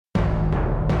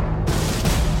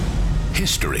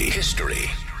History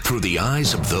through the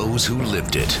eyes of those who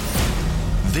lived it.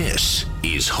 This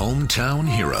is Hometown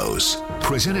Heroes,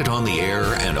 presented on the air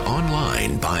and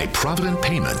online by Provident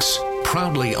Payments,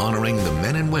 proudly honoring the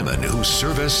men and women whose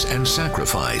service and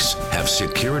sacrifice have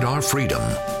secured our freedom.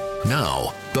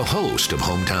 Now, the host of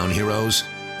Hometown Heroes,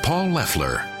 Paul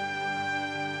Leffler.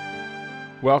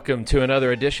 Welcome to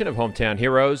another edition of Hometown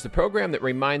Heroes, the program that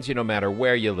reminds you no matter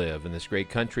where you live in this great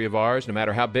country of ours, no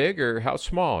matter how big or how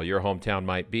small your hometown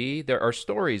might be, there are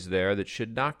stories there that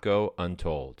should not go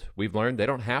untold. We've learned they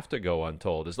don't have to go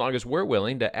untold as long as we're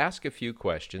willing to ask a few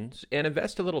questions and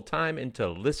invest a little time into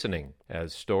listening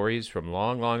as stories from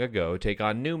long, long ago take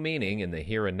on new meaning in the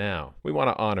here and now. We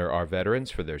want to honor our veterans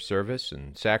for their service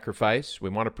and sacrifice. We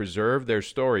want to preserve their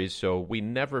stories so we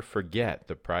never forget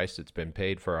the price that's been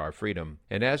paid for our freedom.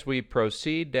 And as we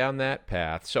proceed down that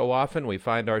path, so often we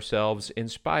find ourselves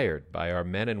inspired by our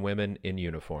men and women in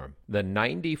uniform. The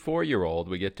 94-year-old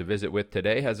we get to visit with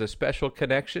today has a special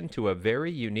connection to a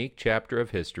very unique chapter of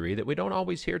history that we don't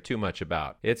always hear too much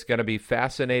about. It's going to be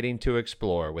fascinating to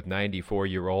explore with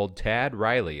 94-year-old Tad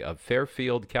Riley of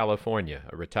Fairfield, California,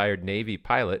 a retired Navy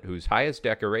pilot whose highest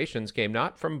decorations came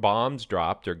not from bombs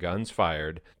dropped or guns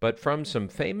fired, but from some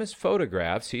famous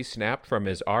photographs he snapped from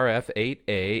his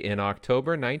RF-8A in October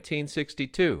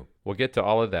 1962. We'll get to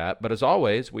all of that, but as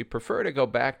always, we prefer to go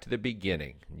back to the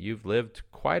beginning. You've lived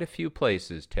quite a few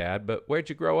places, Tad, but where'd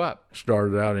you grow up?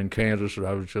 Started out in Kansas.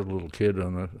 I was just a little kid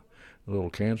in a little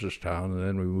Kansas town, and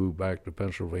then we moved back to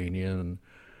Pennsylvania, and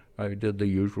I did the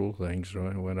usual things.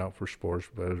 I went out for sports,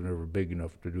 but I was never big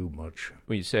enough to do much.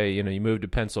 When you say, you moved to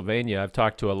Pennsylvania, I've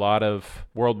talked to a lot of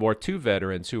World War II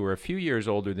veterans who were a few years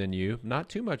older than you, not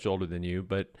too much older than you,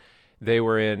 but they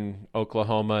were in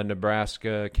Oklahoma,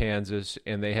 Nebraska, Kansas,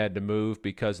 and they had to move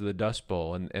because of the Dust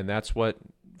Bowl. And that's what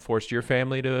forced your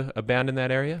family to abandon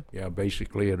that area? Yeah,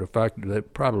 basically. And the fact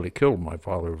that probably killed my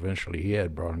father eventually. He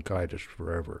had bronchitis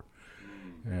forever.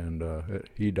 And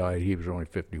he died. He was only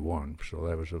 51, so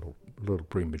that was a little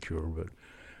premature, but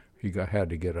he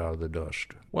had to get out of the dust.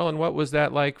 Well, and what was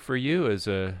that like for you as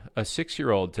a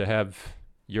 6-year-old to have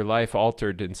your life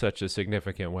altered in such a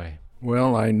significant way?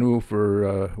 Well, I knew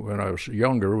for when I was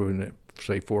younger, when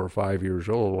say 4 or 5 years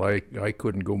old, I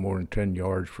couldn't go more than 10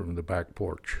 yards from the back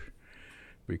porch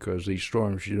because these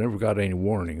storms, you never got any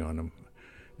warning on them.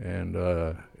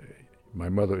 And my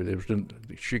mother,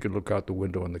 she could look out the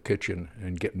window in the kitchen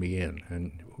and get me in,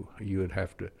 and you would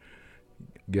have to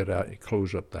get out,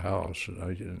 close up the house.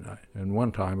 And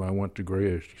one time I went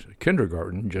to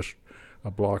kindergarten just a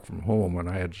block from home, and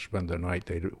I had to spend the night.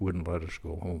 They wouldn't let us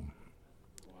go home.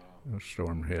 A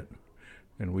storm hit,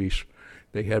 and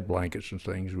they had blankets and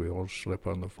things. We all slept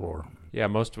on the floor. Yeah,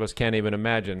 most of us can't even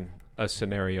imagine a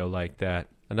scenario like that.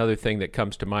 Another thing that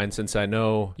comes to mind, since I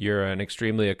know you're an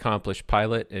extremely accomplished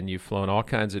pilot and you've flown all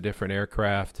kinds of different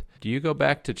aircraft, do you go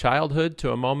back to childhood,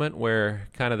 to a moment where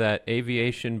kind of that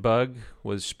aviation bug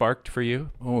was sparked for you?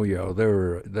 Oh yeah,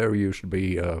 there used to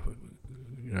be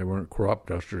they weren't crop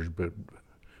dusters, but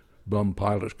bum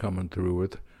pilots coming through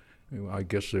with, I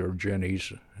guess they were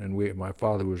Jennies, and my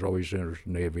father was always interested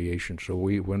in aviation, so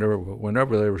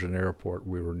whenever there was an airport,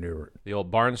 we were near it. The old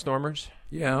barnstormers?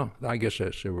 Yeah, I guess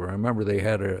that's it. I remember they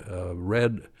had a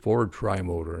red Ford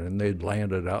Trimotor, and they'd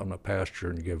land it out in a pasture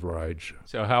and give rides.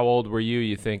 So how old were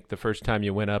you think, the first time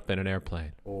you went up in an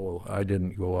airplane? Oh, I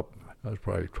didn't go up. I was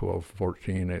probably 12,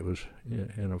 14. It was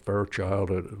in a Fairchild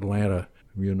at Atlanta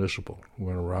Municipal.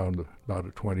 Went around about a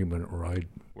 20-minute ride.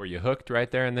 Were you hooked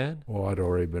right there and then? Oh, I'd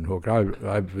already been hooked.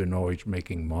 I've been always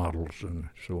making models, and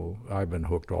so I've been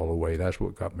hooked all the way. That's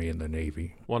what got me in the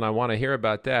Navy. Well, and I want to hear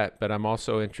about that, but I'm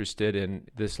also interested in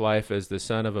this life as the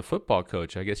son of a football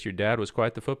coach. I guess your dad was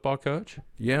quite the football coach?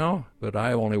 Yeah, but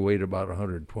I only weighed about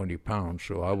 120 pounds,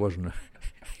 so I wasn't...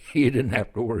 He didn't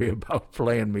have to worry about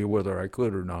playing me whether I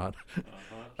could or not.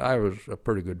 I was a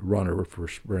pretty good runner for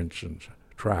sprints and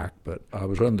track, but I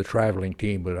was on the traveling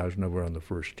team, but I was never on the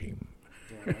first team.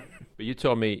 But you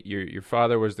told me your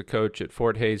father was the coach at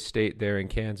Fort Hays State there in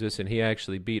Kansas, and he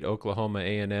actually beat Oklahoma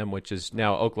A&M, which is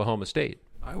now Oklahoma State.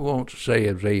 I won't say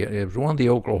it was one of the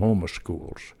Oklahoma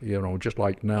schools. Just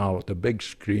like now, the big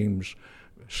schemes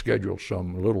schedule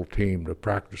some little team to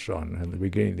practice on in the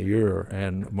beginning of the year,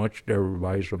 and much to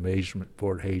everybody's amazement,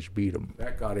 Fort Hays beat them.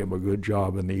 That got him a good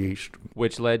job in the East.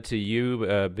 Which led to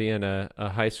you being a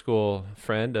high school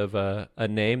friend of a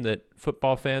name that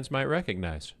football fans might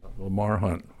recognize. Lamar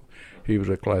Hunt. He was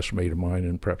a classmate of mine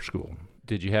in prep school.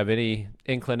 Did you have any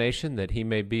inclination that he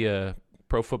may be a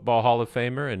Pro Football Hall of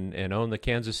Famer and own the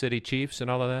Kansas City Chiefs and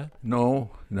all of that?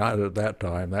 No, not at that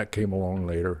time. That came along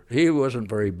later. He wasn't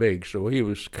very big, so he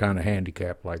was kind of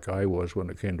handicapped like I was when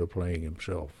it came to playing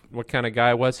himself. What kind of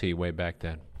guy was he way back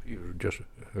then? He was just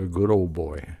a good old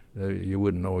boy. You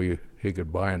wouldn't know he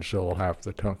could buy and sell half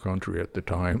the country at the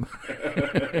time.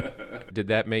 Did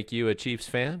that make you a Chiefs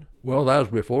fan? Well, that was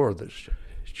before the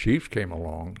Chiefs came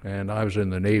along, and I was in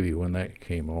the Navy when that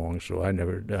came along, so I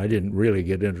didn't really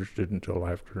get interested until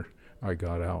after I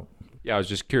got out. Yeah, I was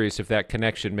just curious if that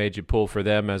connection made you pull for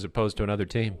them as opposed to another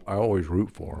team. I always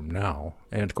root for them now.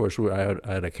 And, of course, I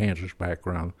had a Kansas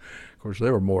background. Of course,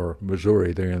 they were more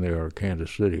Missouri than they are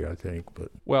Kansas City, I think. But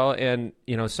well, and,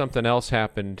 something else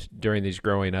happened during these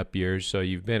growing up years. So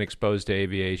you've been exposed to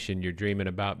aviation. You're dreaming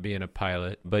about being a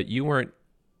pilot. But you weren't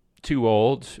too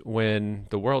old when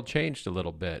the world changed a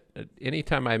little bit.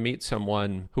 Anytime I meet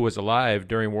someone who was alive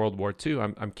during World War II,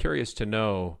 I'm curious to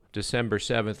know December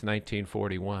 7th,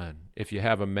 1941, if you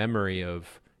have a memory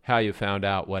of how you found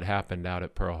out what happened out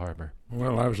at Pearl Harbor.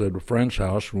 Well, I was at a friend's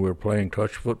house, and we were playing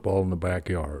touch football in the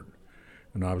backyard.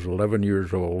 And I was 11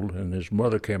 years old, and his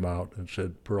mother came out and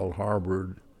said Pearl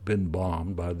Harbor had been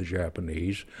bombed by the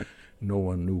Japanese. No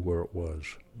one knew where it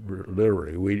was.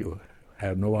 Literally, we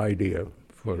had no idea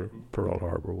where Pearl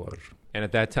Harbor was. And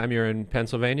at that time, you're in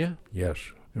Pennsylvania? Yes,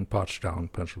 in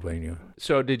Pottstown, Pennsylvania.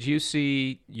 So did you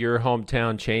see your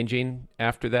hometown changing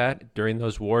after that, during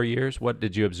those war years? What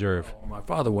did you observe? My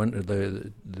father went,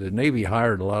 the Navy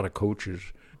hired a lot of coaches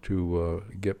to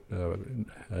get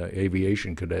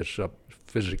aviation cadets up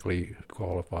physically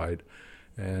qualified.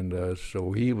 And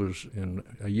so he was, in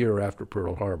a year after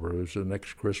Pearl Harbor, it was the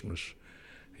next Christmas,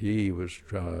 he was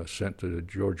sent to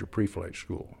Georgia Pre-Flight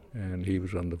School, and he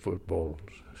was on the football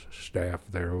staff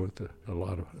there with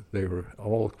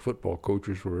all football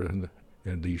coaches were in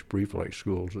these pre-flight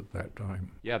schools at that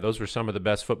time. Yeah, those were some of the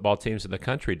best football teams in the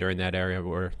country during that era,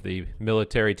 were the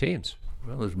military teams.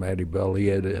 Well, there's Matty Bell. He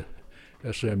had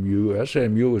SMU.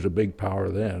 SMU was a big power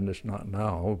then. It's not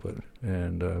now,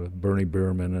 and Bernie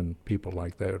Bierman and people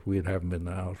like that. We'd have them in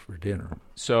the house for dinner.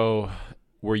 So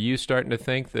were you starting to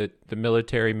think that the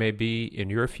military may be in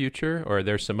your future, or are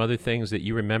there some other things that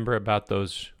you remember about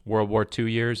those World War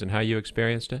II years and how you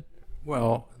experienced it?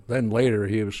 Well, then later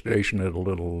he was stationed at a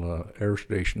little air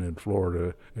station in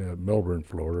Florida, Melbourne,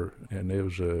 Florida, and it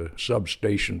was a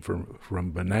substation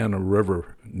from Banana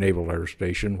River Naval Air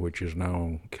Station, which is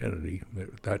now Kennedy.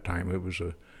 At that time it was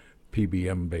a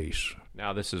PBM base.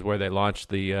 Now this is where they launched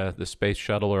the space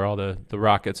shuttle or all the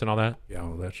rockets and all that? Yeah,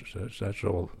 that's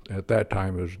all. At that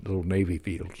time it was little Navy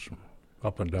fields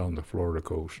up and down the Florida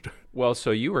coast. Well, so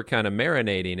you were kind of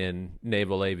marinating in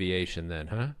naval aviation then,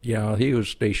 huh? Yeah, he was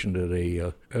stationed at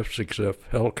a F-6F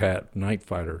Hellcat night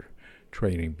fighter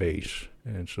training base,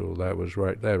 and so that was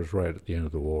right at the end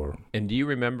of the war. And do you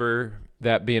remember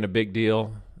that being a big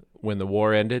deal when the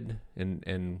war ended,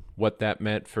 and what that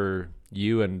meant for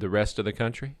you and the rest of the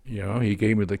country? Yeah, he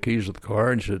gave me the keys of the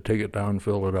car and said, take it down and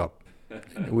fill it up.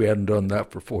 We hadn't done that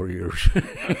for 4 years.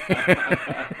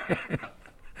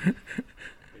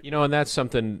 And that's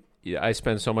something, I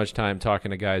spend so much time talking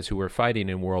to guys who were fighting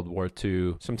in World War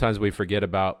II. Sometimes we forget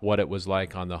about what it was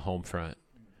like on the home front.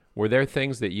 Were there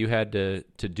things that you had to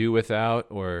do without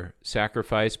or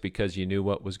sacrifice because you knew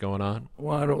what was going on?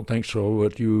 Well, I don't think so.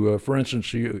 But for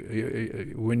instance,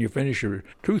 when you finish your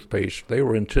toothpaste, they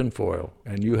were in tinfoil,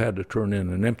 and you had to turn in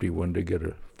an empty one to get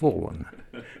a full one,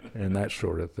 and that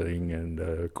sort of thing. And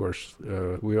of course,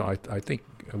 I think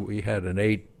we had an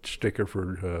 8 sticker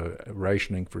for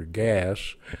rationing for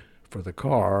gas for the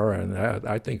car, and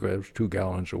I think it was 2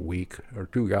 gallons a week or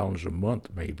 2 gallons a month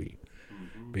maybe.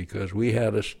 Because we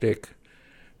had a stick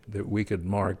that we could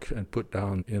mark and put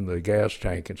down in the gas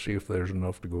tank and see if there's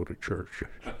enough to go to church.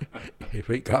 If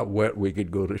it got wet, we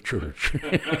could go to church.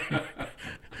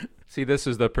 See, this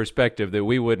is the perspective that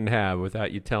we wouldn't have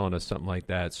without you telling us something like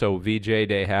that. So VJ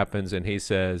Day happens, and he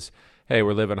says, hey,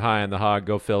 we're living high on the hog,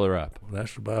 go fill her up. Well,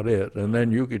 that's about it. And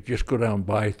then you could just go down and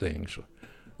buy things.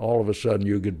 All of a sudden,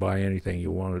 you could buy anything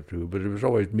you wanted to. But it was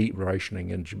always meat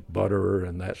rationing and butter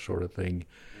and that sort of thing.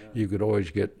 You could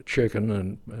always get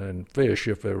chicken and fish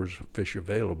if there was fish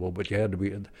available, but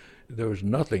there was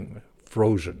nothing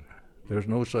frozen. There's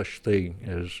no such thing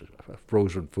as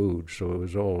frozen food, so it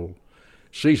was all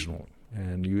seasonal.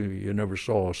 And you never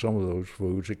saw some of those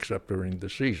foods except during the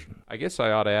season. I guess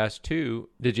I ought to ask, too,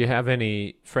 did you have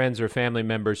any friends or family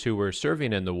members who were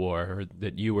serving in the war or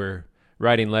that you were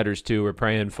writing letters to or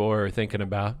praying for or thinking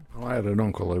about? Well, I had an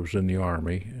uncle that was in the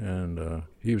Army, and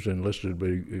he was enlisted, but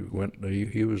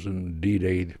he was in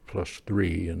D-Day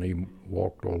 +3, and he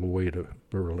walked all the way to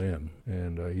Berlin,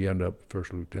 and he ended up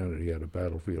first lieutenant. He had a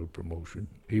battlefield promotion.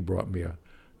 He brought me a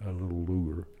little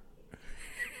Luger,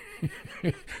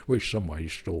 which somebody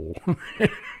stole.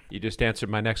 You just answered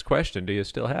my next question. Do you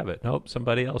still have it? Nope,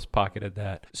 somebody else pocketed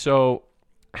that. So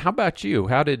how about you?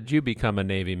 How did you become a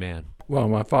Navy man? Well,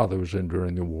 my father was in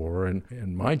during the war, and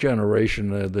in my generation,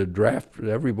 the draft,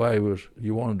 everybody was,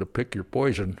 you wanted to pick your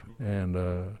poison, and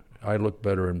I looked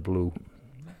better in blue.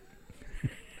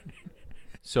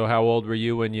 So how old were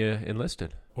you when you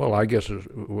enlisted? Well, I guess,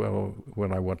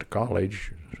 when I went to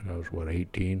college, I was,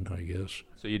 18, I guess.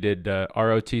 So you did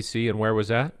ROTC, and where was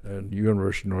that? At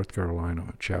University of North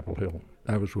Carolina, Chapel Hill.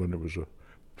 That was when it was a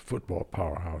football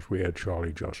powerhouse. We had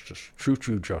Charlie Justice,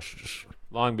 Choo-Choo Justice.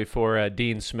 Long before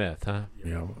Dean Smith, huh?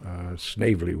 Yeah,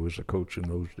 Snavely was the coach in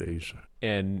those days.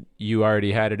 And you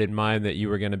already had it in mind that you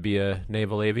were going to be a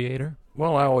naval aviator?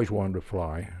 Well, I always wanted to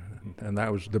fly, and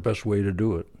that was the best way to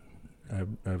do it. I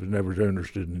was never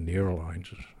interested in the airlines.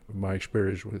 My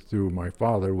experience through my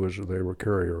father was they were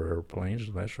carrier airplanes,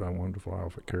 and that's why I wanted to fly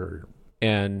off a carrier.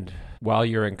 And while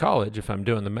you're in college, if I'm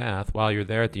doing the math, while you're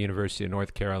there at the University of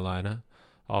North Carolina,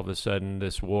 all of a sudden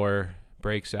this war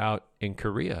breaks out in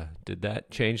Korea. Did that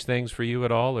change things for you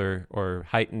at all, or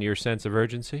heighten your sense of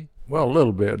urgency? Well, a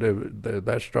little bit.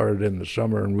 That started in the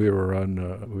summer, and we were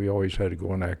we always had to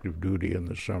go on active duty in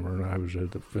the summer, and I was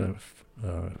at the 5th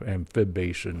Amphib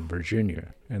base in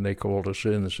Virginia. And they called us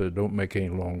in and said, don't make any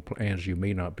long plans. You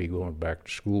may not be going back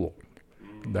to school.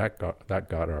 That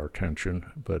got our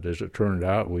attention. But as it turned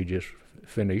out, we just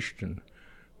finished and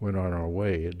went on our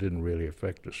way. It didn't really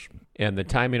affect us. And the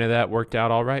timing of that worked out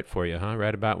all right for you, huh?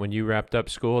 Right about when you wrapped up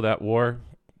school, that war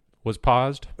was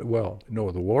paused? Well,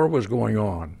 no, the war was going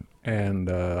on.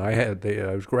 And I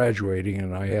was graduating,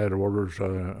 and I had orders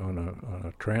on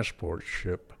a transport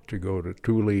ship to go to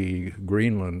Thule,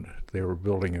 Greenland. They were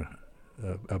building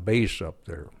a base up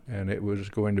there, and it was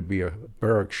going to be a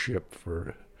barrack ship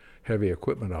for heavy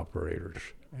equipment operators.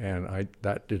 And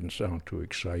that didn't sound too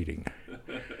exciting.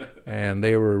 And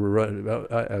they were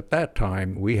at that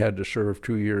time, we had to serve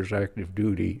 2 years active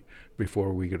duty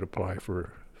before we could apply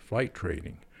for flight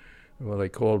training. Well, they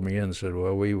called me in and said,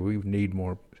 well, we need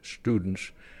more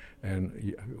students,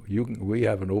 and we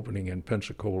have an opening in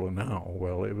Pensacola now.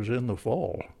 Well, it was in the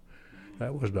fall.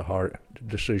 That was the hard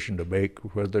decision to make,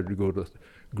 whether to go to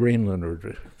Greenland or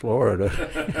to Florida.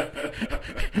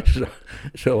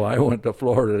 So I went to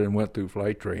Florida and went through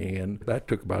flight training, and that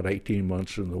took about 18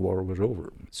 months, and the war was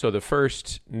over. So the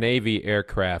first Navy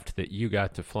aircraft that you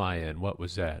got to fly in, what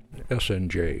was that?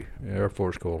 SNJ. The Air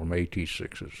Force called them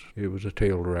AT-6s. It was a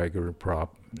tail dragger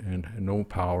prop and no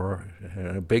power,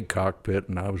 and a big cockpit,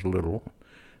 and I was little.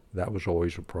 That was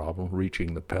always a problem,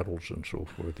 reaching the pedals and so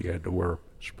forth. You had to wear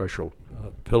special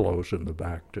pillows in the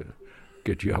back to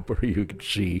get you up where you could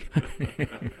see.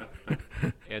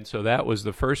 And so that was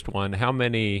the first one. How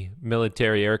many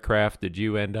military aircraft did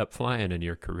you end up flying in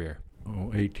your career?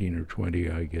 18 or 20,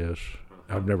 I guess.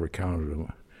 I've never counted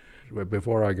them.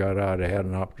 Before I got out,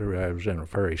 I was in a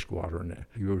ferry squadron.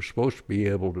 You were supposed to be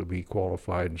able to be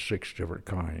qualified in 6 different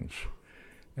kinds.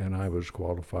 And I was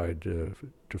qualified to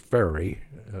ferry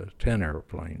 10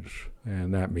 airplanes.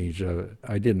 And that means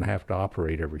I didn't have to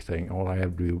operate everything. All I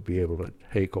had to do was be able to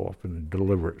take off and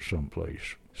deliver it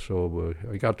someplace. So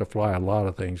I got to fly a lot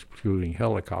of things, including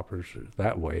helicopters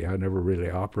that way. I never really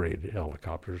operated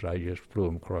helicopters. I just flew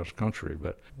them cross country.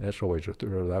 But that's always a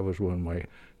thrill. That was one of my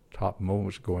top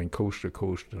moments, going coast to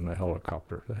coast in a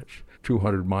helicopter. That's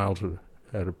 200 miles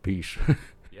at a piece.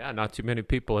 Yeah, not too many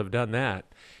people have done that.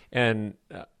 And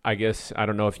I guess, I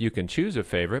don't know if you can choose a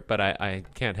favorite, but I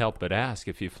can't help but ask,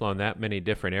 if you've flown that many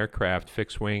different aircraft,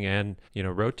 fixed wing and,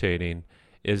 rotating,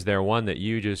 is there one that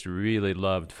you just really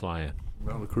loved flying?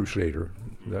 Well, the Crusader.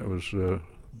 That was the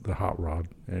hot rod,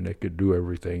 and it could do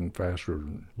everything faster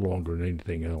and longer than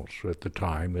anything else. At the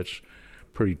time, it's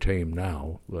pretty tame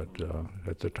now, but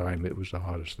at the time it was the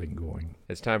hottest thing going.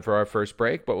 It's time for our first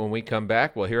break, but when we come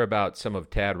back, we'll hear about some of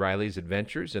Tad Riley's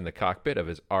adventures in the cockpit of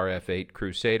his RF-8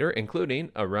 Crusader,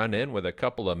 including a run-in with a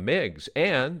couple of MiGs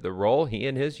and the role he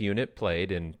and his unit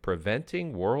played in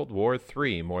preventing World War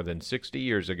III more than 60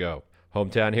 years ago.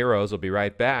 Hometown Heroes will be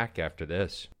right back after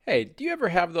this. Hey, do you ever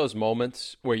have those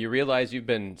moments where you realize you've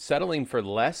been settling for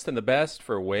less than the best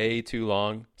for way too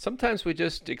long? Sometimes we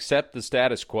just accept the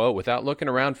status quo without looking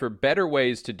around for better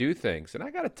ways to do things. And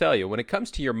I got to tell you, when it comes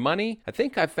to your money, I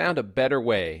think I've found a better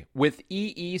way with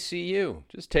EECU.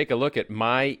 Just take a look at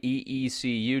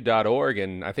myeecu.org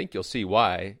and I think you'll see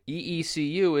why.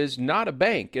 EECU is not a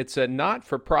bank. It's a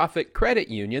not-for-profit credit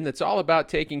union that's all about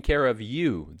taking care of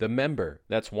you, the member.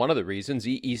 That's one of the reasons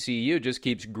EECU just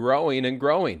keeps growing and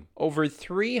growing. Over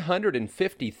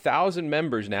 350,000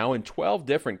 members now in 12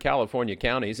 different California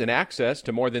counties and access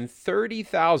to more than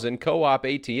 30,000 co-op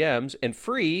ATMs and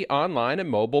free online and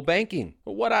mobile banking.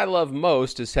 What I love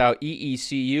most is how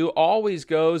EECU always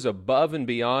goes above and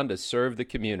beyond to serve the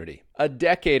community. A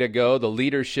decade ago, the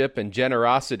leadership and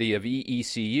generosity of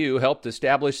EECU helped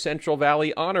establish Central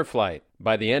Valley Honor Flight.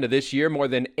 By the end of this year, more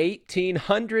than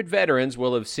 1,800 veterans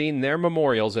will have seen their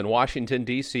memorials in Washington,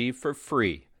 D.C. for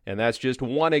free. And that's just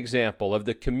one example of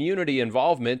the community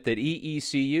involvement that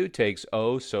EECU takes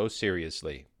oh so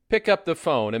seriously. Pick up the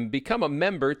phone and become a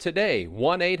member today.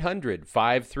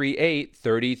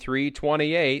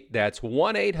 1-800-538-3328. That's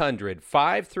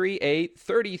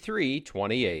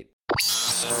 1-800-538-3328.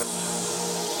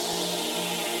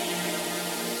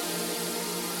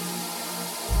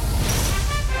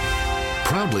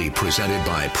 Proudly presented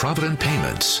by Provident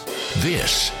Payments,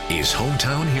 this is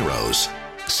Hometown Heroes,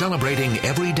 celebrating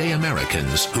everyday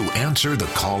Americans who answer the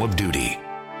call of duty.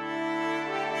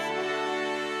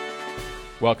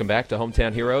 Welcome back to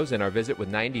Hometown Heroes and our visit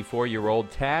with 94-year-old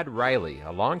Tad Riley,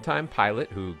 a longtime pilot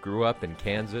who grew up in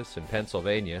Kansas and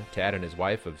Pennsylvania. Tad and his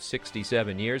wife of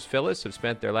 67 years, Phyllis, have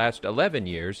spent their last 11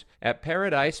 years at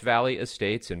Paradise Valley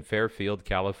Estates in Fairfield,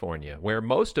 California, where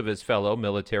most of his fellow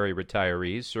military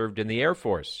retirees served in the Air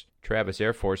Force. Travis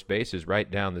Air Force Base is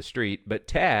right down the street, but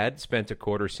Tad spent a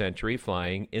quarter century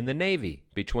flying in the Navy.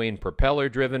 Between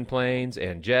propeller-driven planes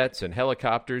and jets and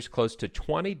helicopters, close to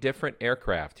 20 different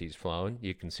aircraft he's flown.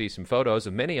 You can see some photos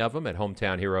of many of them at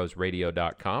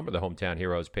hometownheroesradio.com or the Hometown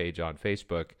Heroes page on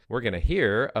Facebook. We're going to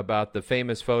hear about the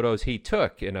famous photos he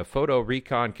took in a Photo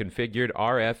Recon configured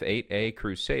RF-8A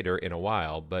Crusader in a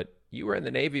while, but you were in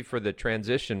the Navy for the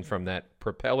transition from that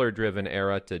propeller-driven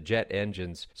era to jet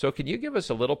engines. So can you give us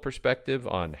a little perspective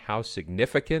on how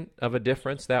significant of a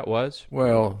difference that was?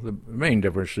 Well, the main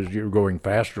difference is you're going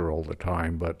faster all the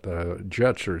time, but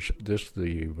jets are just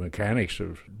the mechanics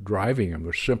of driving them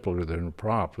are simpler than a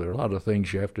prop. There are a lot of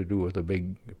things you have to do with a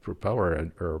big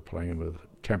propeller airplane with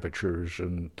temperatures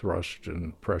and thrust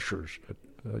and pressures.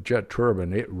 A jet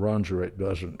turbine, it runs or it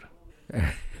doesn't.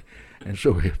 And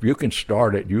so if you can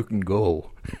start it, you can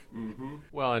go. Mm-hmm.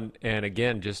 Well, and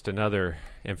again, just another,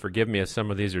 and forgive me if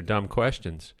some of these are dumb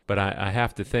questions, but I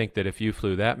have to think that if you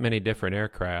flew that many different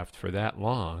aircraft for that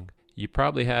long, you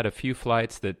probably had a few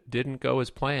flights that didn't go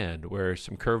as planned, where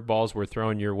some curveballs were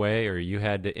thrown your way, or you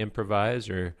had to improvise,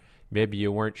 or maybe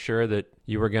you weren't sure that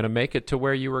you were going to make it to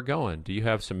where you were going. Do you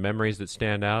have some memories that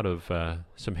stand out of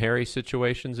some hairy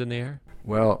situations in the air?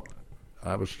 Well,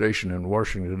 I was stationed in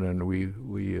Washington, and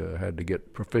we had to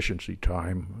get proficiency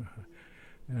time.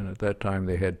 And at that time,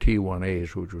 they had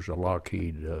T-1As, which was a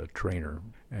Lockheed trainer.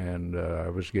 And I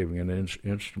was giving an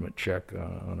instrument check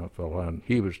on a fellow, and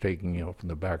he was taking, from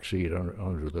the back seat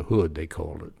under the hood, they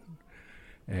called it.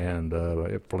 And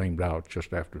it flamed out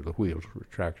just after the wheels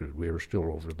retracted. We were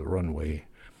still over the runway,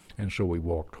 and so we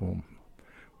walked home.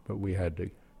 But we had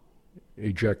to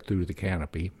eject through the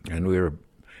canopy, and we were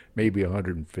maybe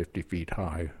 150 feet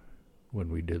high when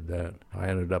we did that. I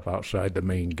ended up outside the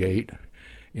main gate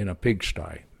in a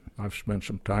pigsty. I've spent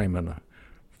some time in a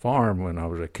farm when I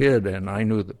was a kid, and I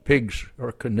knew that pigs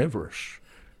are carnivorous.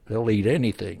 They'll eat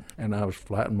anything. And I was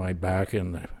flat on my back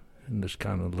in this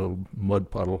kind of little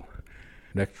mud puddle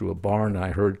next to a barn. I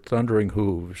heard thundering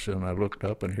hooves, and I looked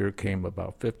up, and here came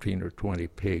about 15 or 20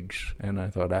 pigs. And I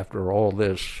thought, after all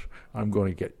this, I'm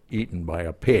going to get eaten by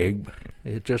a pig.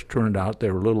 It just turned out they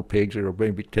were little pigs. They were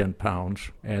maybe 10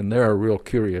 pounds, and they're real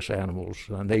curious animals.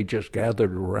 And they just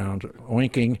gathered around,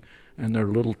 oinking, and their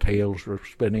little tails were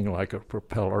spinning like a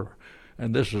propeller.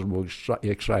 And this is the most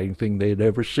exciting thing they'd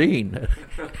ever seen.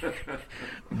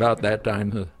 About that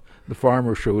time, the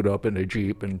farmer showed up in a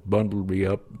Jeep and bundled me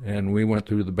up, and we went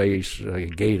through the base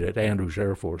gate at Andrews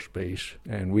Air Force Base,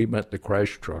 and we met the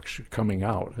crash trucks coming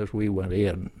out as we went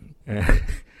in.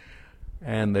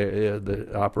 And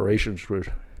the operations were,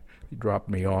 he dropped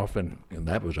me off, and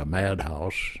that was a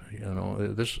madhouse.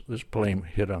 This plane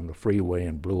hit on the freeway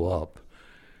and blew up.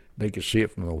 They could see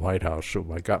it from the White House, so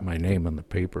I got my name in the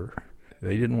paper.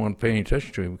 they didn't want to pay any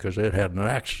attention to him because they had had an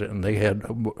accident and they had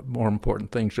more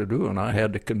important things to do, and I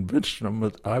had to convince them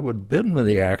that I would been with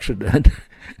the accident.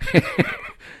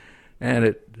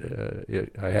 And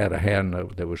I had a hand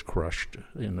that was crushed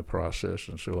in the process,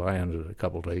 and so I ended a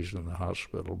couple of days in the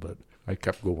hospital, but I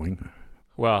kept going.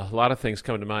 Well, a lot of things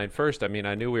come to mind. First, I mean,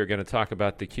 I knew we were going to talk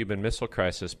about the Cuban Missile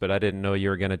Crisis, but I didn't know you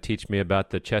were going to teach me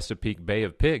about the Chesapeake Bay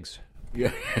of Pigs.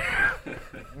 Yeah.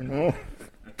 No,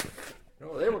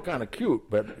 they were kind of cute,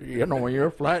 but, when you're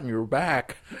flat on your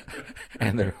back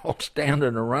and they're all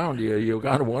standing around you, you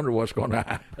got to wonder what's going to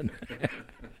happen.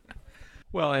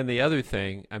 Well, and the other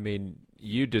thing, I mean,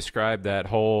 you described that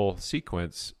whole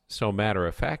sequence so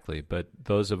matter-of-factly, but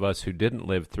those of us who didn't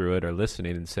live through it are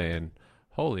listening and saying,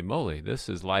 holy moly, this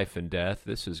is life and death.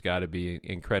 This has got to be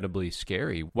incredibly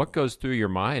scary. What goes through your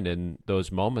mind in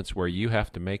those moments where you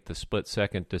have to make the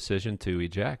split-second decision to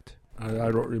eject? I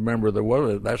don't remember the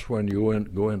weather. That's when you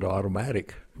go into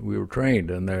automatic. We were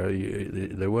trained, and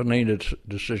there wasn't any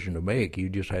decision to make. You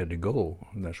just had to go,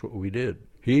 and that's what we did.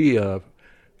 He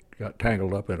got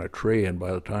tangled up in a tree, and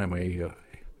by the time he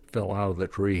fell out of the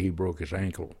tree, he broke his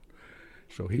ankle.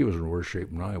 So he was in worse shape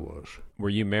than I was. Were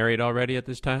you married already at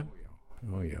this time?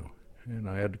 Oh, yeah. And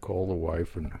I had to call the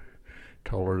wife and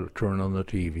tell her to turn on the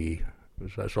TV,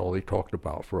 because that's all they talked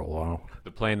about for a while.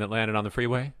 The plane that landed on the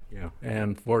freeway? Yeah.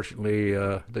 And fortunately,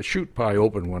 the chute probably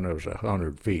opened when it was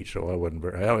 100 feet, so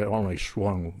I only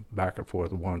swung back and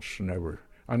forth once.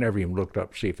 I never even looked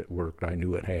up to see if it worked. I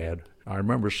knew it had. I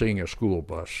remember seeing a school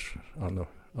bus on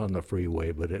the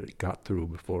freeway, but it got through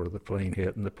before the plane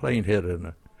hit, and the plane hit in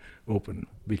the open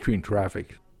between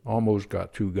traffic. Almost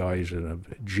got two guys in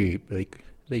a Jeep.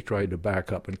 They tried to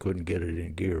back up and couldn't get it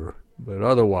in gear. But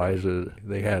otherwise,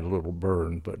 they had a little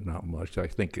burn, but not much. I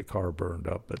think the car burned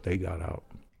up, but they got out.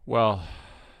 Well,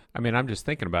 I mean, I'm just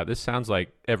thinking about it. This sounds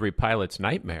like every pilot's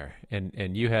nightmare,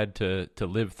 and you had to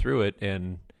live through it,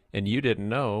 and you didn't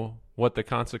know what the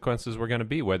consequences were going to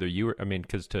be, whether you were, I mean,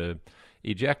 because to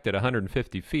eject at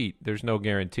 150 feet, there's no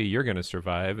guarantee you're going to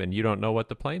survive, and you don't know what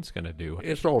the plane's going to do.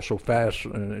 It's all so fast,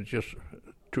 and it's just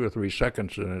 2 or 3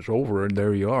 seconds, and it's over, and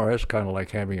there you are. It's kind of like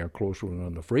having a close one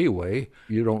on the freeway.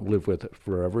 You don't live with it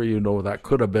forever. You know that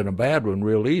could have been a bad one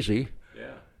real easy,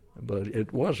 yeah, but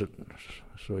it wasn't,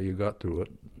 so you got through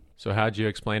it. So how'd you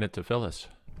explain it to Phyllis?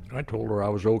 I told her I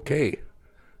was okay.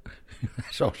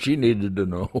 That's all she needed to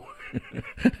know.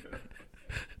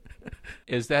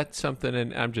 Is that something,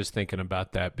 and I'm just thinking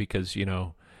about that because,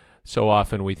 so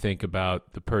often we think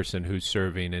about the person who's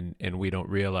serving and we don't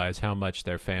realize how much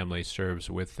their family serves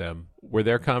with them. Were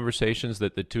there conversations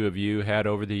that the two of you had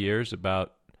over the years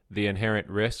about the inherent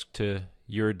risk to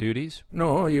your duties?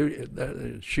 No,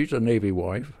 she's a Navy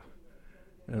wife,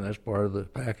 and that's part of the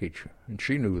package, and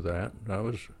she knew that.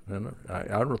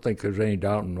 I don't think there's any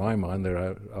doubt in my mind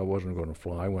that I wasn't going to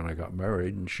fly when I got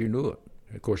married, and she knew it.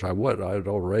 Of course, I had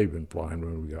already been flying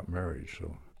when we got married,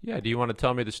 so. Yeah, do you want to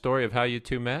tell me the story of how you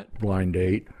two met? Blind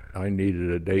date. I needed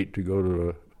a date to go to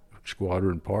a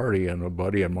squadron party, and a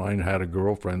buddy of mine had a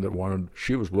girlfriend that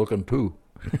she was looking too.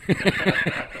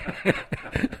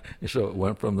 So it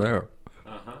went from there.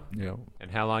 Uh-huh. Yeah.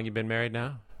 And how long you been married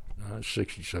now?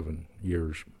 67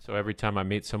 years. So every time I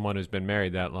meet someone who's been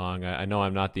married that long, I know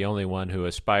I'm not the only one who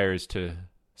aspires to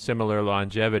similar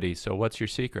longevity. So what's your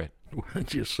secret?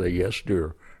 Just say yes,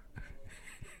 dear.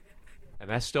 And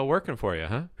that's still working for you,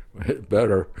 huh?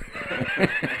 Better.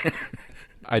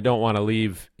 I don't want to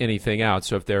leave anything out,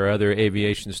 so if there are other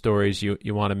aviation stories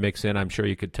you want to mix in, I'm sure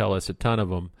you could tell us a ton of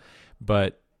them.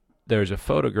 But there's a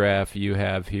photograph you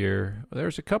have here.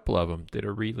 There's a couple of them that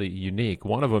are really unique.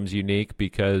 One of them's unique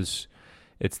because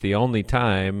it's the only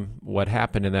time what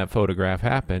happened in that photograph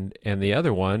happened, and the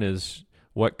other one is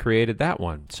what created that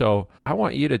one. So I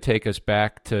want you to take us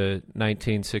back to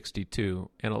 1962,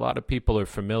 and a lot of people are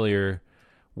familiar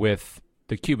with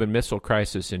the Cuban Missile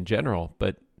Crisis in general,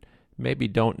 but maybe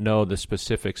don't know the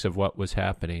specifics of what was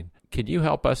happening. Can you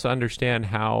help us understand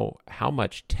how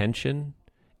much tension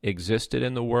existed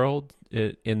in the world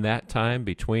in that time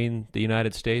between the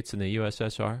United States and the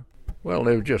USSR? Well,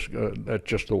 it was that's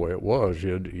just the way it was.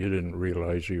 You didn't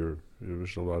realize there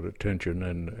was a lot of tension,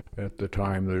 and at the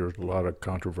time there was a lot of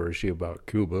controversy about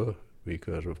Cuba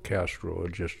because of Castro.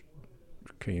 It just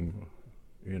came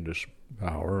into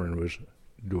power and was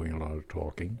doing a lot of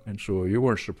talking. And so you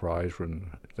weren't surprised when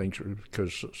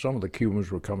because some of the Cubans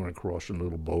were coming across in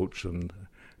little boats, and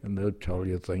they'd tell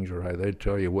you things, or they'd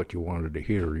tell you what you wanted to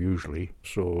hear usually.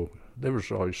 So there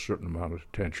was always a certain amount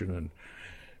of tension, and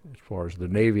as far as the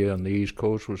Navy on the East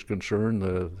Coast was concerned,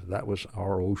 that was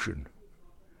our ocean.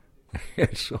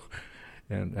 So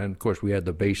And of course, we had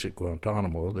the base at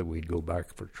Guantanamo that we'd go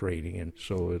back for training. And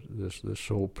so this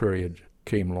whole period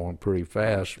came along pretty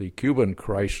fast. The Cuban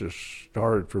crisis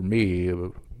started for me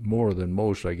more than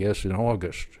most, I guess, in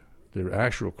August. The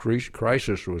actual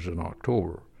crisis was in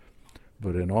October.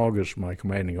 But in August, my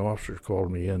commanding officer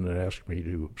called me in and asked me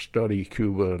to study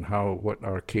Cuba and what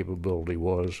our capability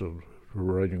was of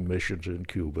running missions in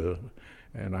Cuba.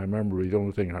 And I remember, the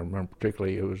only thing I remember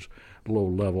particularly, it was low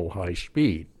level, high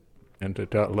speed. And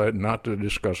not to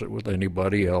discuss it with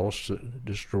anybody else,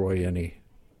 destroy any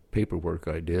paperwork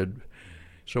I did.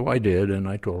 So I did, and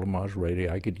I told him I was ready.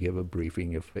 I could give a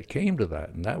briefing if it came to that,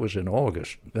 and that was in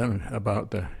August. Then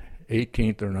about the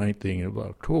 18th or 19th of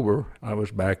October, I was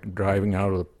back driving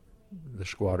out of the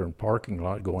squadron parking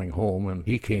lot going home, and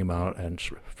he came out and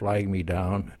flagged me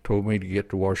down, told me to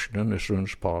get to Washington as soon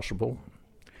as possible.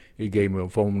 He gave me a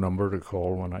phone number to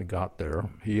call when I got there.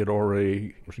 He had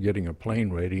already was getting a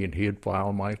plane ready, and he had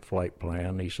filed my flight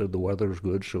plan. He said the weather's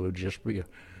good, so it would just be a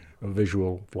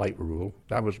visual flight rule.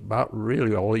 That was about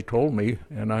really all he told me.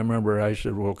 And I remember I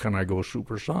said, well, can I go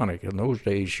supersonic? In those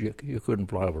days, you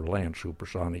couldn't fly over land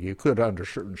supersonic. You could under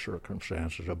certain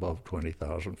circumstances above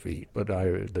 20,000 feet. But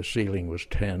the ceiling was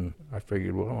 10. I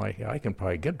figured, well, I can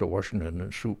probably get to Washington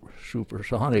in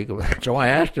supersonic. So I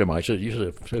asked him, I said,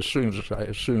 as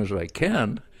soon as I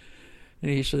can. And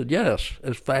he said, yes,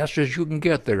 as fast as you can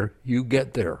get there, you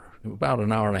get there. About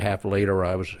an hour and a half later,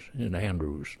 I was in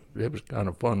Andrews. It was kind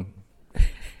of fun.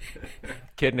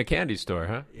 Kid in a candy store,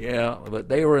 huh? Yeah, but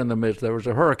they were in the midst. There was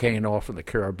a hurricane off in the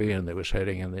Caribbean that was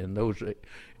heading, and in those,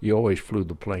 you always flew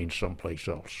the planes someplace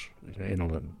else,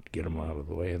 inland, get them out of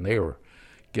the way. And they were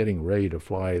getting ready to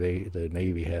fly. The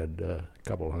Navy had a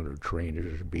couple hundred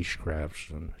trainers,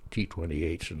 Beechcrafts, and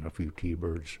T-28s, and a few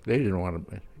T-birds. They didn't want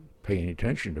to pay any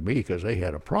attention to me because they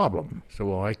had a problem.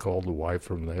 So I called the wife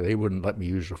from there. They wouldn't let me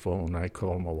use the phone. I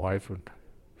called my wife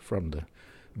from the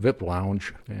VIP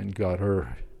lounge and got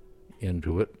her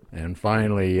into it. And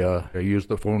finally, I used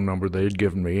the phone number they'd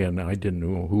given me, and I didn't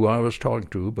know who I was talking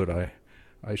to, but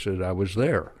I said I was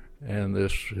there. And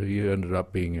he ended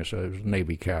up being a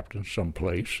Navy captain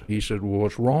someplace. He said, well,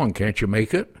 what's wrong? Can't you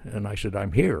make it? And I said,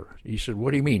 I'm here. He said,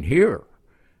 what do you mean, here?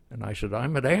 And I said,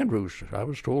 I'm at Andrews. I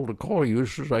was told to call you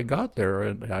as soon as I got there.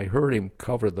 And I heard him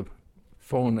cover the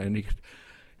phone, and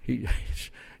he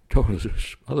told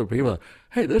his other people,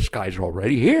 hey, this guy's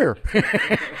already here.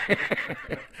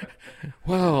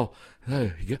 Well,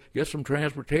 get some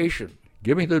transportation.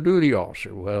 Give me the duty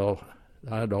officer. Well,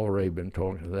 I'd already been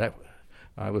talking to that.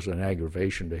 I was an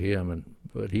aggravation to him,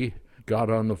 but he got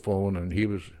on the phone, and he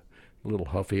was a little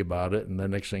huffy about it, and the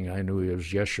next thing I knew, he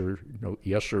was, yes, sir, no,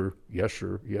 yes, sir, yes,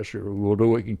 sir, yes, sir, we'll do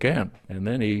what you can. And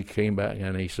then he came back,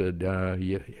 and he said,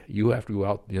 you have to go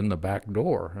out in the back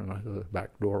door. And I said, the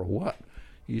back door of what?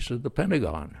 He said, the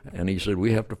Pentagon. And he said,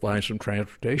 we have to find some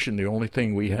transportation. The only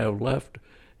thing we have left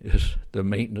is the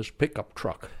maintenance pickup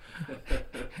truck.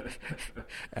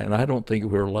 And I don't think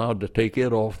we're allowed to take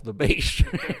it off the base.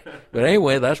 But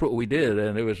anyway, that's what we did,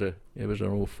 and it was an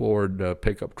old Ford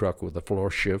pickup truck with a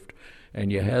floor shift,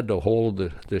 and you had to hold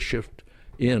the shift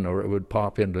in or it would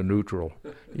pop into neutral.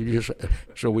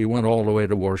 So we went all the way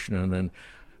to Washington, and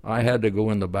I had to go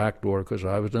in the back door because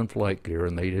I was in flight gear,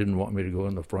 and they didn't want me to go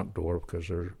in the front door because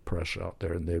there's press out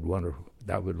there, and they'd wonder,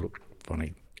 that would look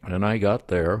funny. And I got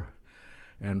there,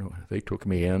 and they took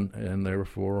me in, and there were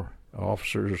 4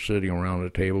 officers sitting around a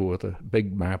table with a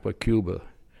big map of Cuba.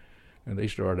 And they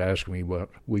started asking me what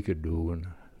we could do.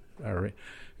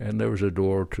 And there was a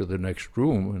door to the next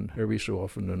room, and every so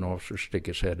often an officer stick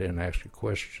his head in and ask a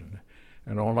question.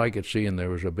 And all I could see, and there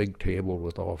was a big table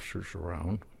with officers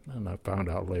around, and I found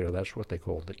out later that's what they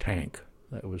called the tank.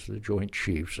 That was the Joint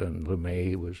Chiefs, and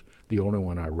LeMay was the only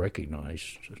one I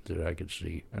recognized that I could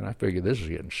see. And I figured this is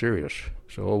getting serious.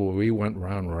 So we went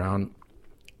round and round.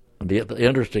 The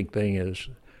interesting thing is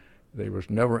there was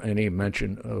never any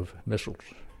mention of missiles.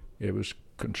 It was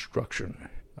construction.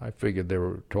 I figured they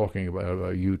were talking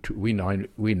about U-2. We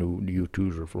knew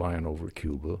U-2s were flying over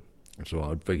Cuba, so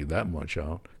I'd figured that much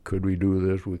out. Could we do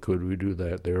this? Could we do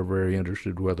that? They were very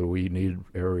interested whether we needed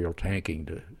aerial tanking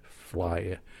to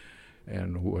fly.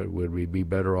 And would we be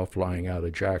better off flying out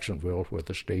of Jacksonville with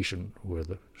the station where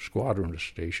the squadron is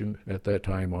stationed? At that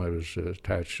time, I was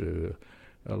attached to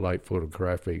a light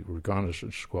photographic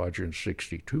reconnaissance squadron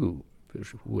 62,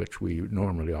 which we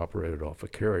normally operated off a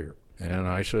carrier. And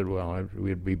I said, well,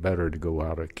 it'd be better to go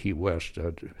out of Key West,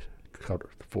 cut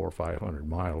 400 or 500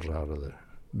 miles out of the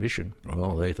mission.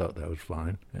 Well, they thought that was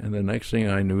fine. And the next thing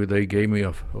I knew, they gave me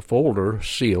a folder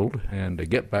sealed, and to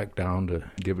get back down to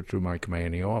give it to my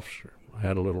commanding officer.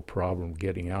 had a little problem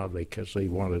getting out because they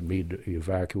wanted me to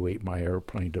evacuate my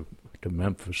airplane to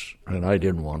Memphis, and I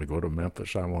didn't want to go to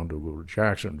Memphis. I wanted to go to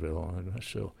Jacksonville, and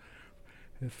so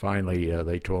finally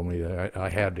they told me that I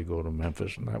had to go to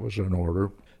Memphis, and that was an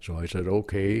order. So I said,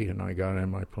 okay, and I got in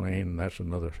my plane, and that's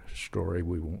another story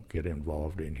we won't get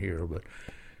involved in here, but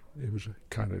it was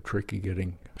kind of tricky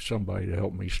getting somebody to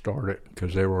help me start it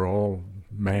because they were all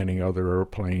manning other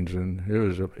airplanes, and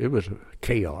it was a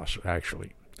chaos,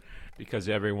 actually. Because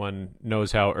everyone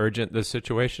knows how urgent this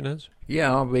situation is?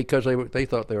 Yeah, because they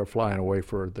thought they were flying away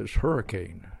for this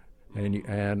hurricane.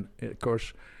 And of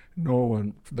course, no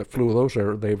one that flew those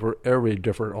they were every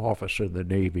different office in the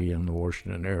Navy in the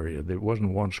Washington area. There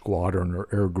wasn't one squadron or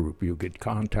air group you could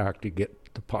contact to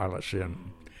get the pilots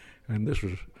in. And this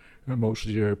was, most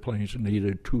of the airplanes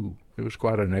needed two. It was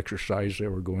quite an exercise they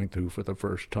were going through for the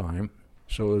first time.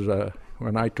 So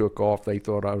when I took off, they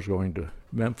thought I was going to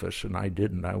Memphis, and I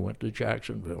didn't. I went to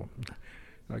Jacksonville.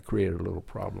 I created a little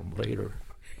problem later.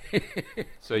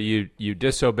 So you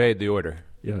disobeyed the order?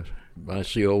 Yes. My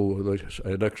CO, the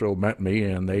XO met me,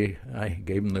 and I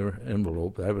gave them their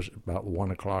envelope. That was about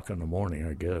 1 o'clock in the morning,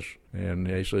 I guess. And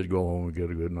they said, go home and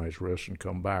get a good night's rest and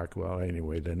come back. Well,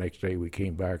 anyway, the next day we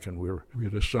came back, and we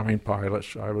had assigned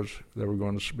pilots. There were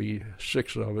going to be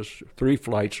 6 of us, 3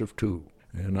 flights of 2.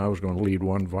 And I was going to lead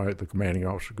one flight, the commanding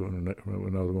officer going to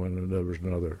another one, and there was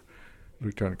another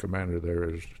lieutenant commander there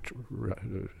is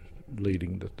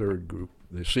leading the third group.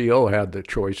 The CO had the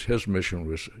choice. His mission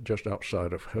was just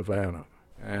outside of Havana.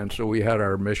 And so we had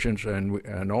our missions,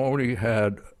 and all we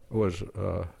had was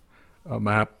a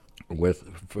map with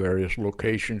various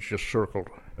locations just circled,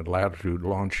 and latitude,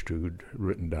 longitude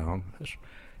written down. There's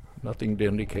nothing to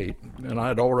indicate. And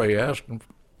I'd already asked them,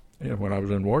 when I was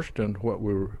in Washington, what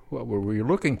were we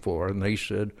looking for? And they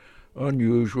said,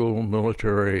 unusual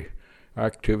military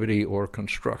activity or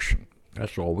construction.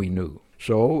 That's all we knew.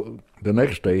 So the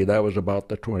next day, that was about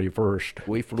the 21st,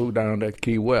 we flew down to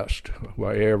Key West,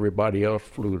 while everybody else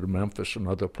flew to Memphis and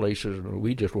other places, and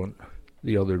we just went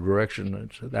the other direction,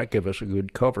 and so that gave us a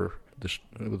good cover.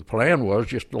 The plan was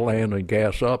just to land and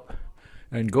gas up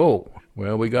and go.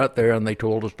 Well, we got there, and they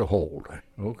told us to hold.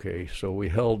 Okay, so we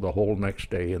held the whole next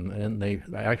day, and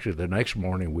actually the next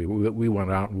morning we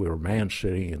went out and we were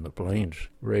man-sitting in the planes,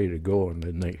 ready to go, and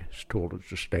then they told us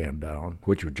to stand down,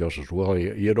 which was just as well.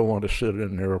 You don't want to sit in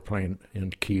an airplane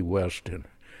in Key West in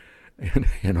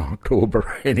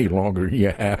October any longer than you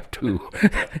have to.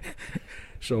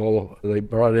 So they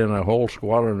brought in a whole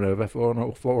squadron of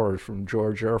F-104s from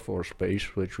George Air Force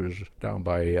Base, which was down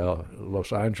by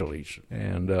Los Angeles.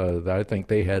 And I think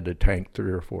they had to tank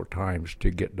 3 or 4 times to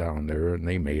get down there, and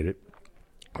they made it.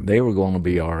 They were going to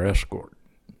be our escort.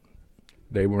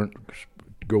 They weren't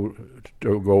to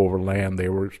go over land. They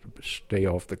were to stay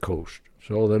off the coast.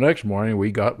 So the next morning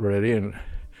we got ready, and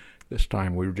this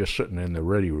time we were just sitting in the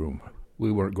ready room.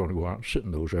 We weren't going to go out and sit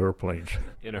in those airplanes.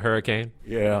 In a hurricane?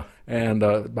 Yeah, and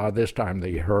by this time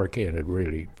the hurricane had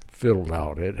really fiddled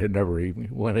out. It had never even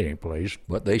went anyplace,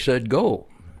 but they said go.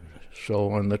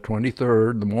 So on the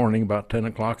 23rd, the morning, about 10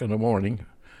 o'clock in the morning,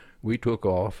 we took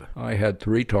off. I had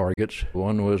 3 targets.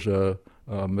 One was a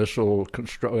missile,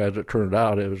 as it turned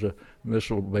out, it was a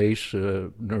missile base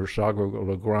near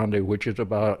Sagra Grande, which is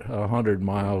about 100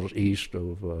 miles east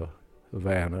of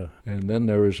Havana. And then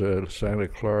there was a Santa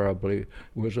Clara, I believe,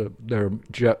 was their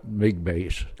jet MiG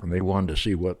base, and they wanted to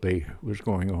see what was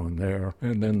going on there.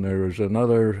 And then there was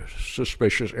another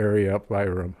suspicious area up by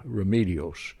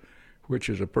Remedios, which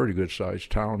is a pretty good-sized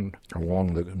town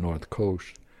along the north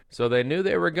coast. So they knew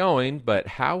they were going, but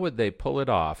how would they pull it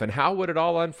off? And how would it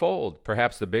all unfold?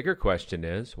 Perhaps the bigger question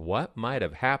is, what might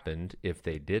have happened if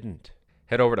they didn't?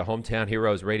 Head over to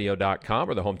HometownHeroesRadio.com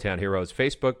or the Hometown Heroes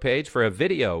Facebook page for a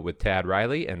video with Tad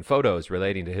Riley and photos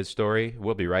relating to his story.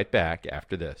 We'll be right back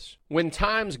after this. When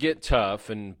times get tough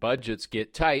and budgets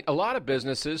get tight, a lot of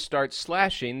businesses start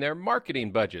slashing their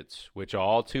marketing budgets, which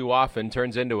all too often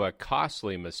turns into a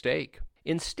costly mistake.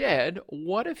 Instead,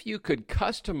 what if you could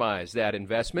customize that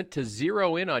investment to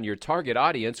zero in on your target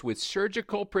audience with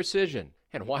surgical precision?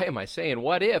 And why am I saying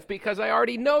what if? Because I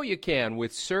already know you can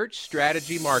with Search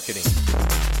Strategy Marketing.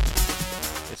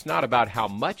 It's not about how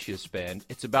much you spend,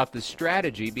 it's about the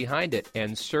strategy behind it.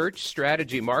 And Search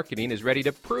Strategy Marketing is ready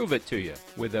to prove it to you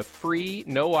with a free,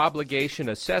 no-obligation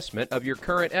assessment of your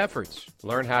current efforts.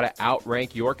 Learn how to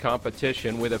outrank your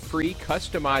competition with a free,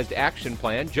 customized action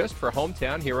plan just for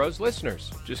Hometown Heroes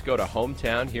listeners. Just go to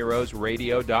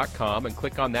HometownHeroesRadio.com and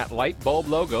click on that light bulb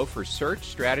logo for Search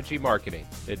Strategy Marketing.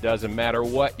 It doesn't matter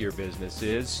what your business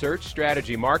is, Search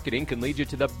Strategy Marketing can lead you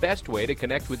to the best way to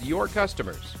connect with your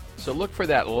customers. So look for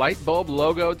that light bulb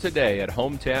logo today at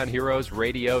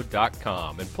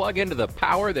hometownheroesradio.com and plug into the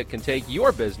power that can take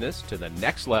your business to the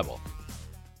next level.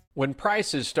 When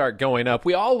prices start going up,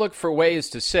 we all look for ways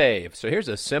to save. So here's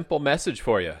a simple message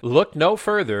for you. Look no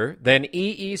further than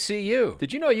EECU.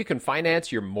 Did you know you can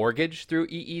finance your mortgage through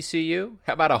EECU?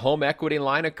 How about a home equity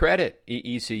line of credit?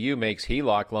 EECU makes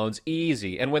HELOC loans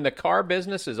easy. And when the car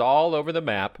business is all over the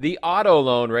map, the auto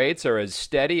loan rates are as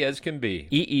steady as can be.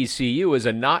 EECU is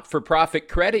a not-for-profit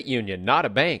credit union, not a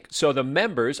bank. So the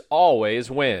members always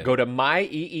win. Go to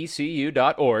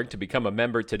myeecu.org to become a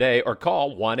member today or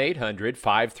call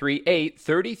 1-800-538-3328.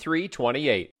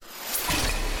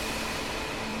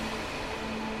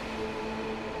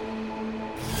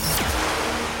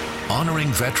 Honoring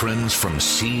veterans from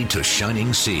sea to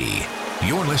shining sea.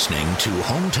 You're listening to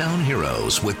Hometown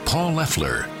Heroes with Paul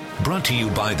Leffler. Brought to you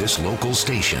by this local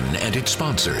station and its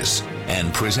sponsors.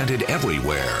 And presented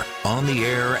everywhere, on the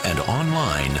air and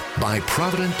online, by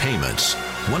Provident Payments,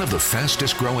 one of the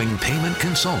fastest growing payment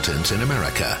consultants in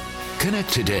America. Connect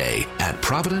today at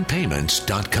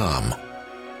providentpayments.com.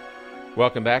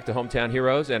 Welcome back to Hometown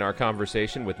Heroes and our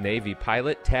conversation with Navy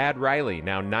pilot Tad Riley,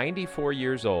 now 94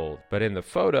 years old. But in the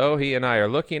photo he and I are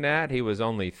looking at, he was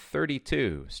only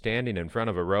 32, standing in front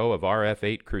of a row of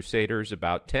RF-8 Crusaders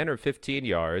about 10 or 15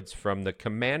 yards from the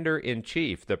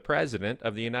Commander-in-Chief, the President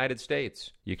of the United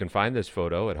States. You can find this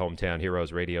photo at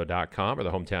hometownheroesradio.com or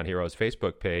the Hometown Heroes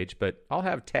Facebook page, but I'll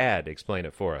have Tad explain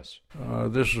it for us.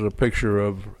 This is a picture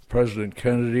of President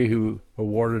Kennedy, who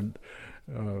awarded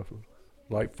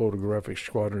Light Photographic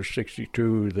Squadron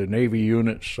 62 the Navy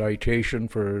unit citation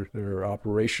for their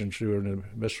operations during the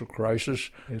missile crisis.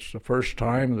 It's the first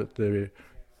time that the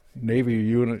Navy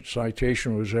unit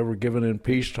citation was ever given in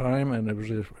peacetime, and it was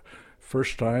the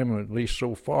first time, at least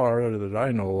so far that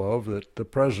I know of, that the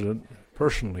President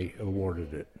personally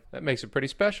awarded it. That makes it pretty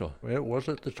special. It was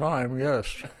at the time,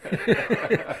 yes.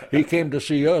 He came to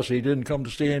see us. He didn't come to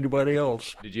see anybody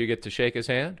else. Did you get to shake his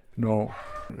hand? No.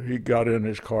 He got in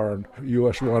his car, and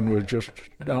US-1 was just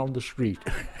down the street.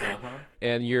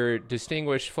 And your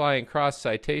Distinguished Flying Cross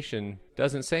citation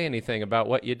doesn't say anything about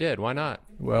what you did. Why not?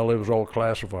 Well, it was all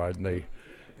classified, and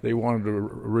they wanted to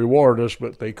reward us,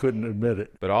 but they couldn't admit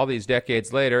it. But all these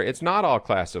decades later, it's not all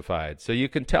classified. So you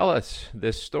can tell us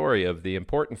this story of the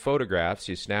important photographs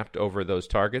you snapped over those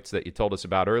targets that you told us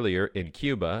about earlier in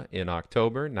Cuba in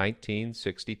October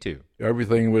 1962.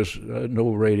 Everything was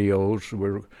no radios.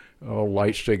 We were all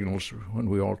light signals when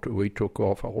we took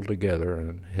off all together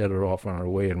and headed off on our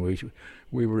way. And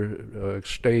we were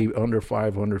stay under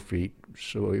 500 feet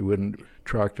so we wouldn't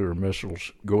tractor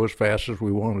missiles go as fast as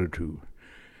we wanted to.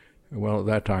 Well, at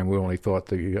that time, we only thought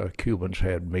the Cubans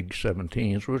had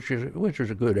MiG-17s, which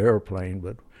is a good airplane,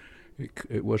 but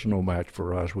it was no match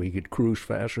for us. We could cruise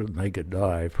faster than they could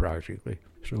dive, practically.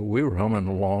 So we were humming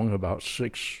along about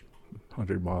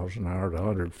 600 miles an hour to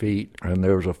 100 feet, and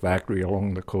there was a factory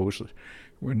along the coast.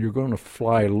 When you're going to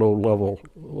fly low level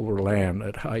over land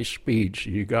at high speeds,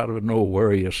 you got to know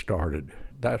where you started.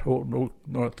 That whole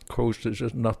north coast is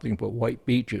just nothing but white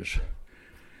beaches.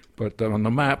 But on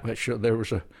the map, it showed there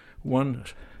was one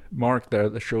mark there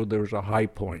that showed there was a high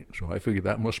point. So I figured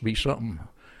that must be something.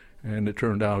 And it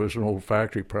turned out it was an old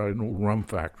factory, probably an old rum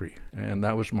factory. And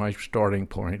that was my starting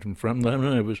point. And from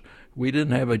then we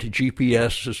didn't have any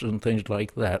GPSs and things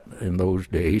like that in those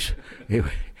days.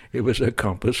 It was a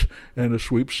compass and a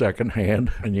sweep second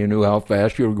hand, and you knew how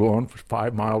fast you were going, for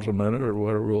 5 miles a minute or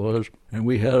whatever it was. And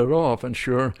we headed off, and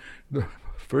sure, the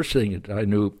first thing I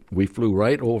knew, we flew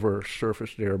right over a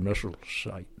surface-to-air missile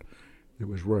site. It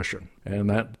was Russian, and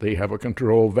that they have a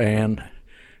control van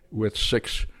with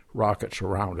 6 rockets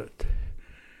around it.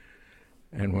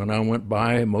 And when I went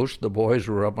by, most of the boys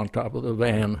were up on top of the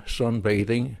van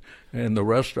sunbathing, and the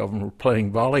rest of them were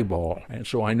playing volleyball. And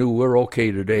so I knew we're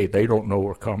okay today. They don't know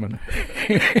we're coming.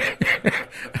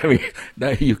 I mean,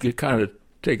 now you could kind of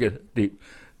take a deep.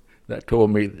 That told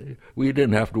me we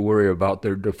didn't have to worry about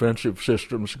their defensive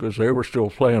systems because they were still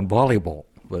playing volleyball.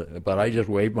 But I just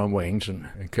waved my wings and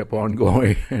kept on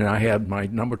going, and I had my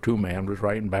number 2 man was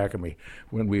right in back of me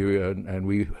when we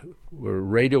were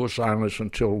radio silence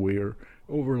until we were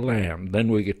over land.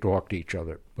 Then we could talk to each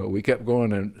other. But we kept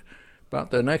going, and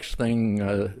about the next thing,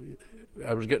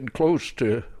 I was getting close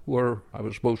to where I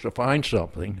was supposed to find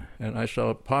something, and I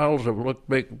saw piles of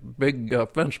big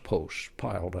fence posts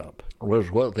piled up.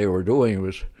 What they were doing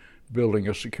was building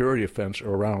a security fence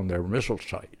around their missile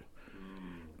site.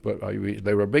 But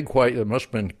they were big white, it must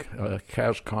have been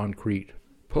cast concrete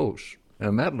posts.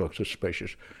 And that looked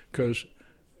suspicious because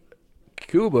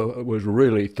Cuba was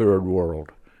really third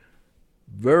world.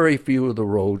 Very few of the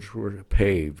roads were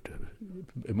paved.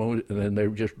 and then they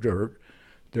were just dirt.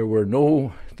 There were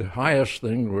the highest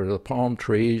thing were the palm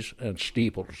trees and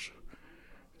steeples.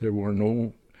 There were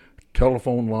no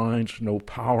telephone lines, no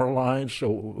power lines, so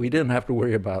we didn't have to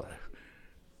worry about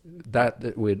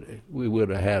that we would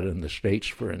have had in the States,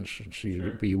 for instance.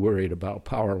 You'd be worried about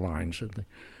power lines.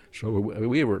 So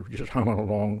we were just humming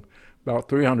along. About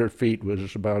 300 feet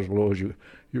was about as low as you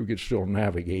could still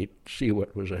navigate, see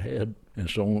what was ahead. And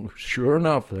so sure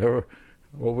enough, there were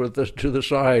over to the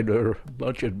side, there were a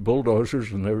bunch of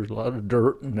bulldozers, and there was a lot of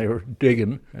dirt, and they were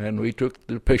digging. And we took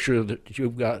the picture that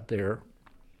you've got there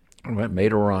and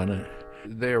made a run.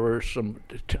 There were some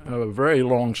very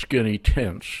long, skinny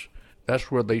tents.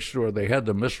 That's where they had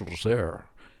the missiles there.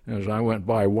 And as I went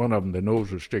by one of them, the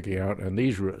nose was sticking out, and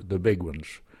these were the big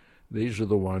ones. These are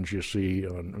the ones you see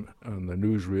on the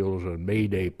newsreels and May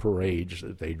Day parades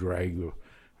that they drag.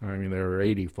 I mean, they were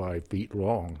 85 feet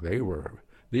long.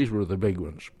 These were the big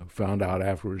ones. I found out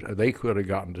afterwards they could have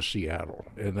gotten to Seattle.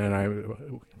 And then I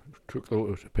took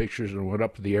those pictures and went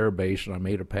up to the air base, and I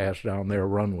made a pass down their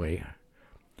runway.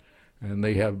 And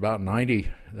they have about 90,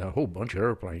 a whole bunch of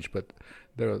airplanes, but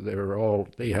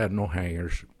they had no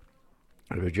hangars.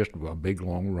 It was just a big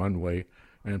long runway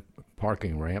and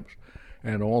parking ramps.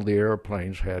 And all the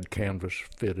airplanes had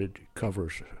canvas-fitted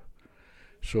covers.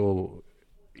 So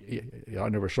I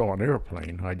never saw an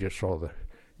airplane. I just saw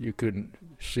you couldn't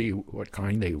see what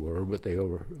kind they were, but they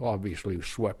were obviously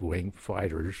swept-wing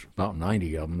fighters. About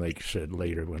 90 of them, they said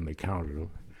later when they counted them.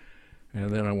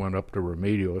 And then I went up to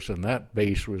Remedios, and that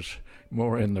base was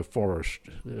more in the forest,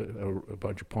 a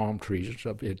bunch of palm trees and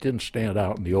stuff. It didn't stand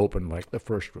out in the open like the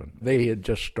first one. They had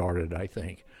just started, I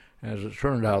think. As it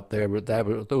turned out,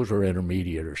 those were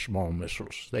intermediate or small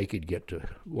missiles. They could get to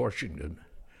Washington,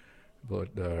 but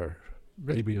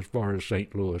maybe as far as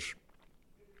St. Louis.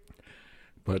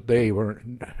 But they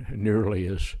weren't nearly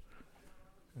as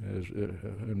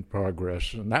in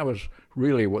progress. And that was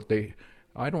really what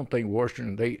I don't think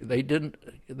Washington,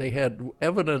 they had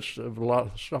evidence of a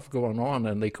lot of stuff going on,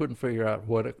 and they couldn't figure out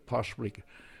what it possibly,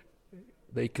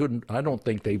 I don't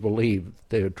think they believed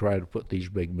they would try to put these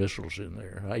big missiles in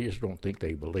there. I just don't think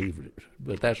they believed it.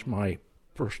 But that's my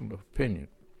personal opinion.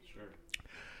 Sure.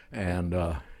 And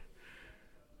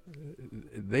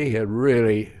they had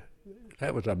really,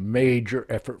 that was a major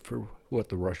effort for what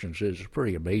the Russians did. It's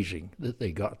pretty amazing that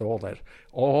they got all that.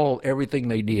 Everything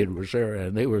they needed was there,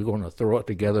 and they were going to throw it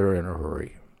together in a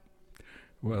hurry.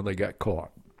 Well, they got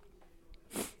caught.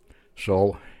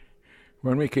 So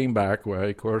when we came back, well,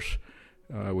 of course,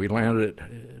 we landed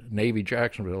at Navy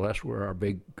Jacksonville. That's where our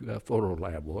big photo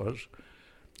lab was.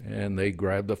 And they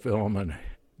grabbed the film and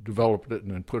developed it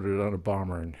and then put it on a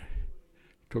bomber and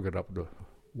took it up to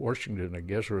Washington, I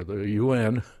guess, or the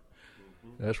UN.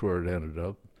 Mm-hmm. That's where it ended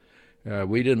up.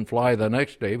 We didn't fly the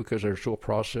next day because they're still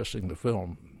processing the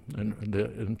film. And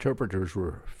the interpreters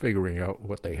were figuring out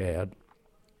what they had.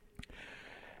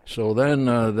 So then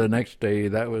the next day,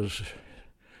 that was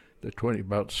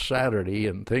about Saturday,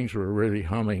 and things were really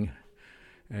humming,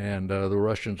 and the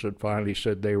Russians had finally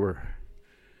said they were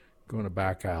going to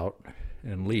back out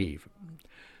and leave.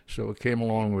 So it came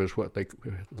along with what they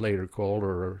later called,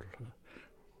 or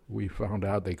we found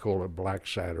out they called it Black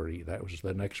Saturday. That was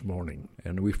the next morning,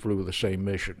 and we flew the same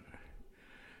mission.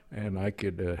 And I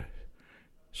could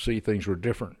see things were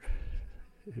different.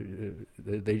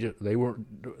 They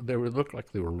looked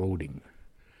like they were loading.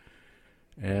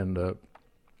 And the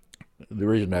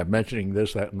reason I'm mentioning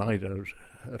this, that night I was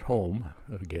at home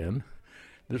again.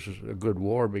 This is a good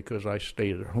war because I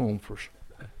stayed at home for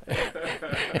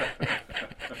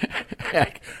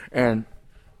and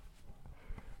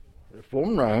the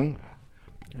phone rang,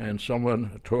 and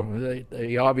someone told me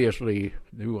they obviously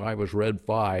knew I was Red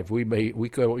 5. We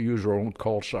could use our own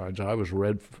call signs. I was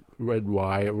Red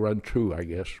Y, Red 2, I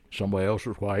guess. Somebody else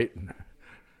was white, and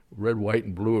red, white,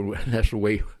 and blue, and that's the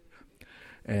way.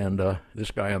 And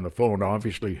this guy on the phone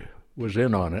obviously was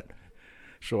in on it,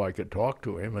 so I could talk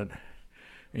to him. And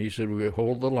he said, "We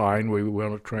hold the line. We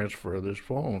want to transfer this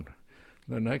phone."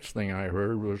 The next thing I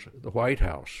heard was the White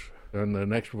House, and the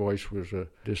next voice was a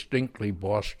distinctly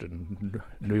Boston,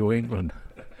 New England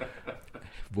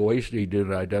voice. He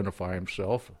didn't identify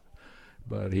himself,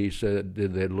 but he said,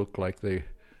 "Did they look like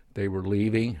they were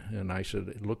leaving?" And I said,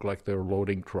 "It looked like they were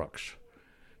loading trucks."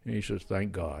 And he says,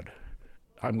 "Thank God."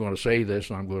 I'm going to say this,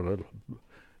 and I'm going to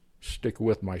stick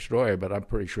with my story, but I'm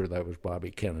pretty sure that was Bobby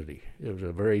Kennedy. It was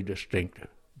a very distinct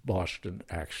Boston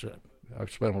accent. I've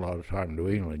spent a lot of time in New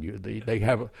England.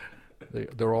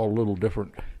 They're all a little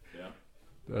different.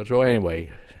 Yeah. So anyway,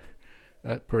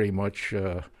 that pretty much,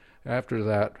 after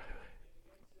that,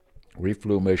 we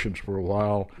flew missions for a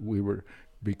while. We were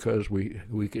because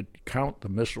we could count the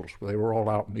missiles. They were all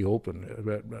out in the open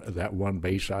at that one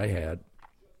base I had.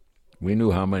 We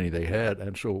knew how many they had,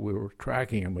 and so we were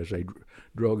tracking them as they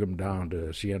drug them down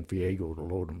to Cienfuegos to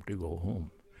load them to go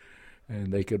home.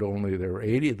 And they were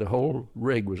 80, the whole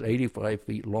rig was 85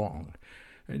 feet long.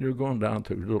 And you're going down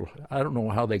to I don't know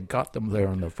how they got them there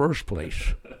in the first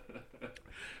place,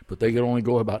 but they could only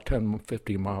go about 10,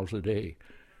 15 miles a day.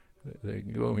 They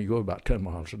could only go about 10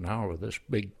 miles an hour with this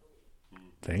big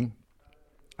thing.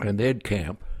 And they'd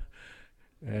camp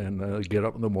and get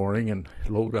up in the morning and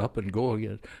load up and go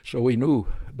again. So we knew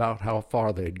about how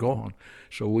far they'd gone.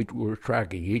 So we were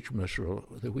tracking each missile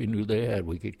that we knew they had.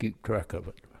 We could keep track of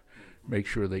it, make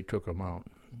sure they took them out.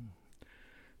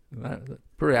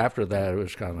 Pretty after that, it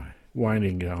was kind of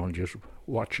winding down, just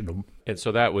watching them. And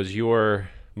so that was your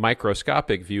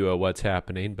microscopic view of what's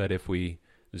happening. But if we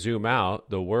zoom out,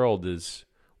 the world is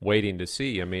waiting to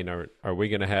see. I mean, are we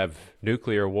going to have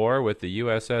nuclear war with the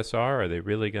USSR? Are they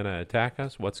really going to attack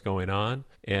us? What's going on?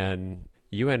 And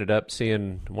you ended up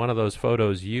seeing one of those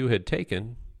photos you had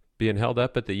taken being held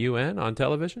up at the UN on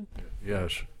television?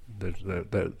 Yes.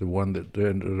 The one that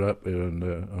ended up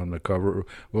on the cover.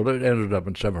 Well, it ended up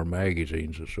in several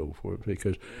magazines and so forth,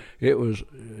 because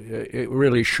it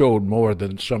really showed more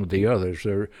than some of the others.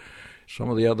 Some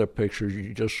of the other pictures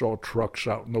you just saw trucks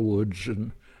out in the woods,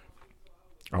 and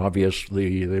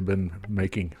obviously they've been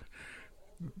making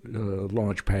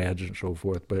launch pads and so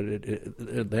forth. But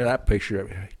that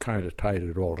picture kind of tied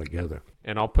it all together.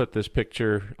 And I'll put this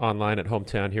picture online at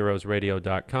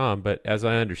hometownheroesradio.com. But as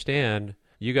I understand,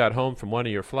 you got home from one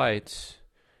of your flights,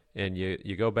 and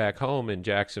you go back home in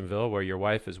Jacksonville where your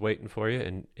wife is waiting for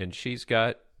you, and she's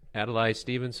got Adlai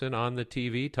Stevenson on the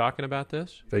TV talking about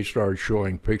this? They started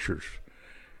showing pictures,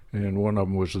 and one of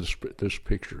them was this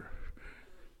picture,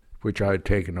 which I had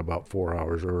taken about 4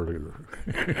 hours earlier.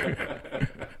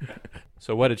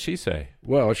 So what did she say?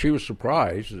 Well, she was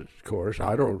surprised, of course.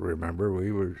 I don't remember.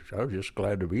 I was just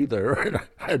glad to be there.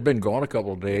 I had been gone a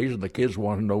couple of days, and the kids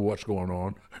wanted to know what's going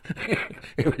on.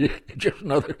 It was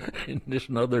just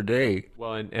another day.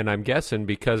 Well, and I'm guessing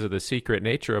because of the secret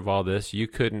nature of all this, you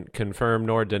couldn't confirm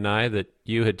nor deny that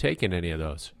you had taken any of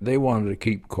those. They wanted to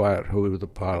keep quiet who the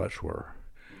pilots were,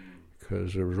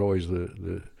 because there was always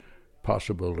the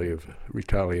possibility of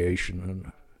retaliation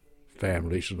and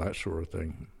families and that sort of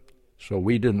thing. So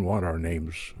we didn't want our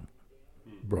names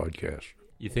broadcast.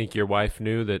 You think your wife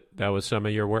knew that was some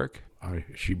of your work?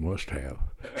 She must have.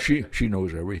 She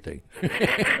knows everything.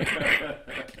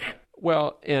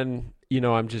 Well, and,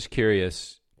 I'm just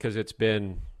curious, because it's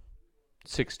been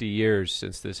 60 years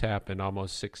since this happened,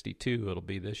 almost 62 it'll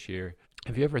be this year.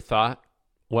 Have you ever thought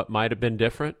what might have been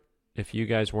different if you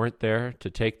guys weren't there to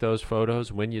take those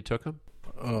photos when you took them?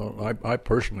 I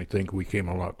personally think we came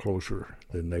a lot closer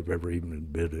than they've ever even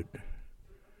admitted.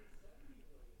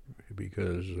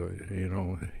 Because,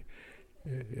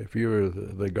 if you're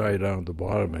the guy down at the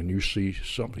bottom and you see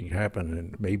something happen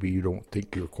and maybe you don't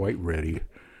think you're quite ready,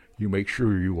 you make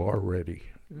sure you are ready.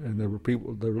 And there were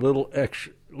little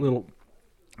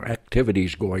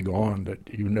activities going on that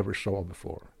you never saw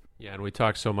before. Yeah, and we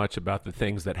talk so much about the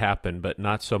things that happened, but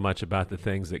not so much about the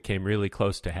things that came really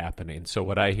close to happening. So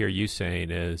what I hear you saying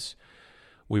is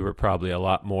we were probably a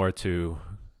lot more to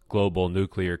global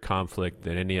nuclear conflict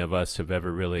than any of us have ever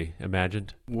really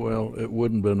imagined? Well, it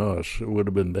wouldn't have been us. It would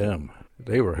have been them.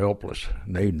 They were helpless,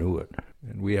 and they knew it,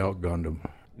 and we outgunned them.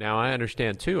 Now, I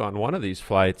understand, too, on one of these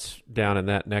flights down in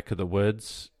that neck of the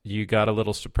woods, you got a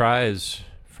little surprise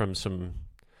from some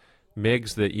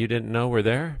MiGs that you didn't know were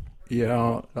there?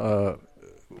 Yeah,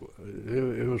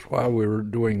 it was while we were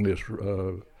doing this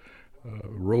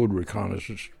road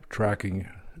reconnaissance, tracking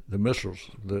the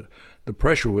missiles. The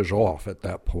pressure was off at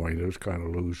that point. It was kind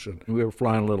of loose, and we were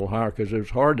flying a little higher because it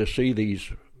was hard to see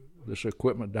this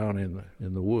equipment down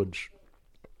in the woods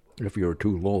if you were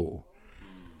too low.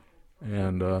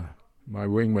 And my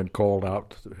wingman called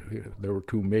out. There were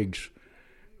two MiGs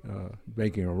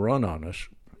making a run on us,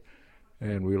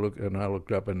 and I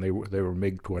looked up, and they were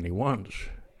MiG-21s.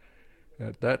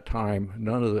 At that time,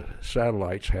 none of the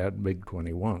satellites had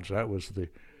MiG-21s. That was the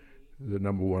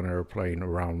number one airplane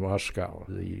around Moscow.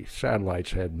 The satellites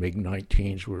had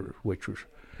MiG-19s, which was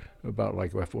about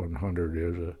like F-100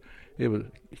 is. It was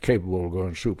capable of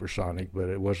going supersonic, but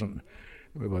it wasn't.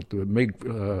 But the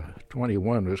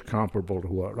MiG-21 was comparable to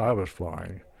what I was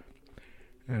flying.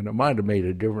 And it might have made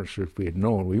a difference if we had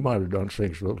known. We might have done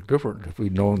things a little different if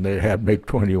we'd known they had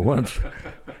MiG-21s.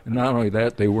 And not only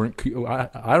that, they weren't.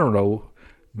 I don't know.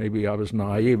 Maybe I was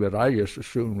naive, but I just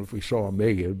assumed if we saw a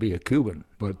MiG, it would be a Cuban.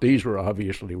 But these were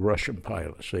obviously Russian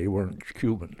pilots. They weren't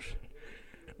Cubans.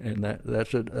 and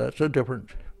that's a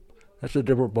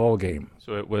different ball game.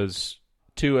 So it was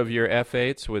two of your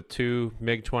F-8s with two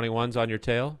MiG-21s on your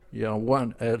tail? Yeah,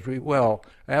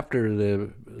 after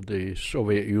the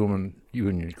Soviet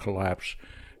Union collapsed,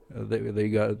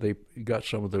 they got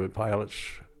some of the pilots'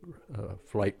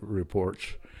 flight reports,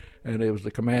 and it was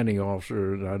the commanding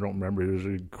officer, and I don't remember, it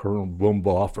was Colonel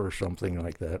Blumboff or something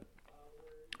like that,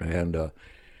 and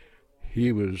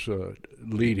he was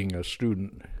leading a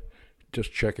student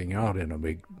just checking out in a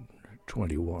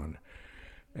MiG-21.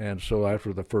 And so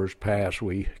after the first pass,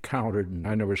 we counted, and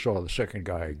I never saw the second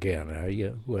guy again,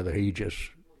 whether he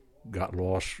just got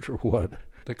lost or what.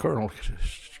 The colonel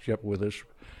kept with us,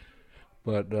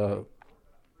 but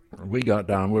we got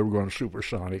down, we were going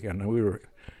supersonic, and we were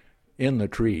in the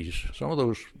trees. Some of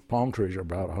those palm trees are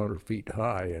about 100 feet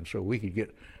high, and so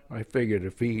I figured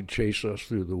if he'd chase us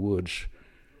through the woods,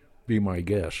 be my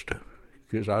guest,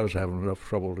 because I was having enough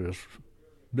trouble just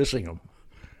missing him,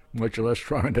 much less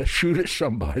trying to shoot at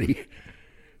somebody.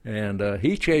 And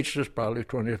he chased us probably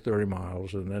 20 or 30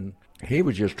 miles, and then he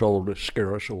was just told to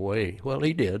scare us away. Well,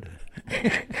 he did.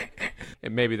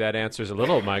 And maybe that answers a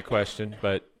little of my question,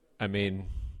 but, I mean,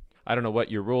 I don't know what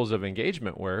your rules of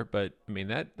engagement were, but, I mean,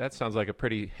 that sounds like a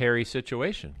pretty hairy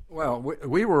situation. Well,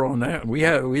 we were on that. We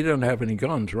didn't have any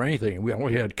guns or anything. We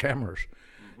only had cameras.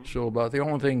 Mm-hmm. So about the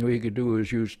only thing we could do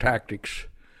is use tactics.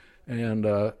 And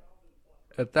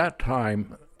at that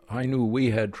time, I knew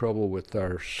we had trouble with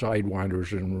our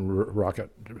sidewinders and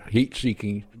rocket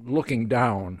heat-seeking, looking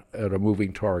down at a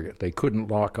moving target. They couldn't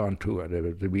lock onto it. It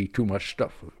would be too much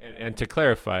stuff. And to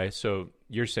clarify, so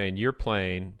you're saying your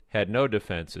plane had no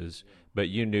defenses, but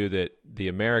you knew that the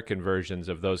American versions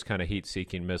of those kind of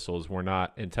heat-seeking missiles were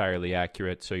not entirely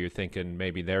accurate, so you're thinking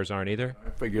maybe theirs aren't either? I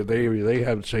figured they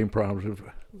had the same problems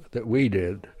that we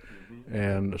did.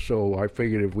 And so I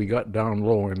figured if we got down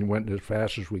low and went as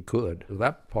fast as we could,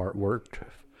 that part worked.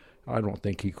 I don't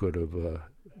think he could have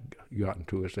gotten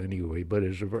to us anyway, but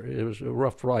it was a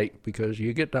rough flight because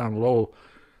you get down low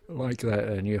like that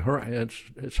and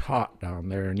it's hot down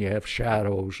there and you have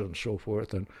shadows and so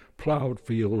forth and plowed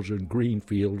fields and green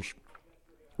fields.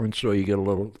 And so you get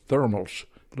little thermals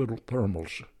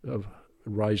of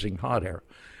rising hot air.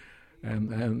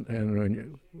 And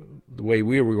when the way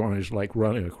we were going is like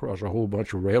running across a whole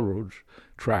bunch of railroad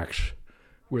tracks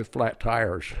with flat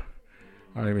tires.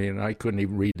 I mean, I couldn't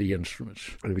even read the instruments.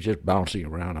 It was just bouncing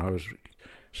around.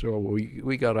 So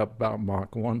we got up about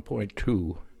Mach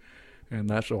 1.2, and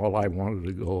that's all I wanted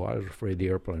to go. I was afraid the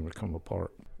airplane would come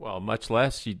apart. Well, much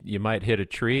less you might hit a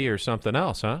tree or something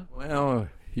else, huh? Well,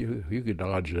 you could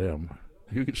dodge them.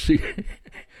 You could see.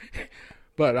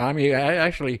 But, I mean,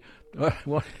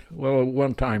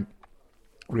 one time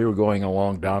we were going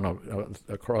along down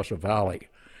across a valley,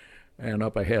 and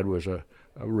up ahead was a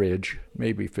ridge,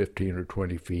 maybe 15 or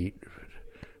 20 feet,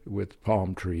 with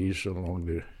palm trees along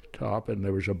the top, and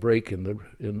there was a break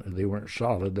they weren't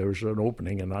solid. There was an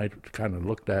opening, and I kind of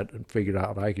looked at it and figured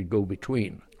out I could go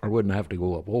between. I wouldn't have to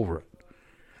go up over it.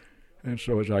 And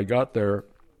so as I got there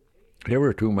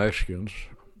were two Mexicans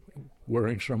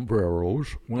wearing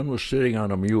sombreros. One was sitting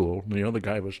on a mule, and the other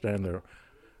guy was standing there.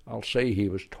 I'll say he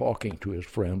was talking to his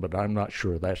friend, but I'm not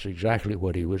sure that's exactly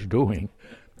what he was doing.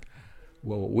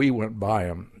 Well, we went by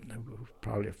him,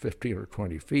 probably 15 or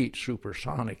 20 feet,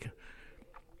 supersonic.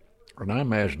 And I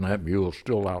imagine that mule's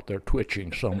still out there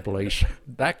twitching someplace.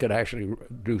 That could actually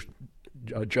do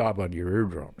a job on your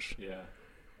eardrums. Yeah.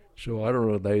 So I don't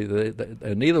know,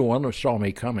 they neither one saw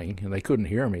me coming, and they couldn't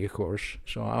hear me, of course.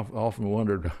 So I've often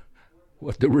wondered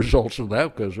what the results of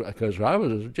that, because I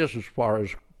was just as far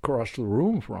as across the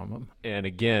room from them. And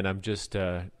again, I'm just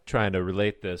trying to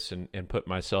relate this and put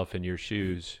myself in your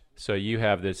shoes. So you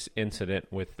have this incident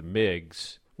with the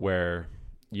MiGs where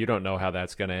you don't know how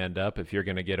that's going to end up, if you're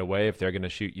going to get away, if they're going to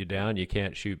shoot you down, you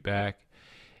can't shoot back.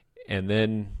 And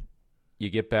then you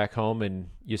get back home and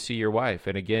you see your wife.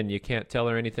 And again, you can't tell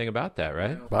her anything about that,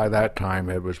 right? By that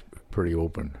time, it was pretty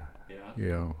open.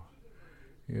 Yeah.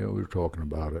 Yeah, we were talking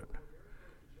about it.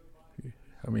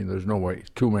 I mean, there's no way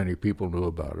too many people knew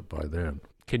about it by then.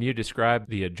 Can you describe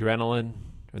the adrenaline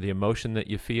or the emotion that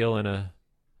you feel in a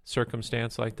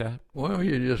circumstance like that? Well,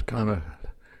 you just kind of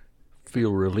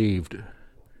feel relieved.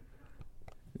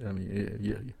 I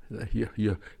mean,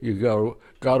 you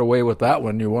got away with that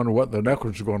one. You wonder what the next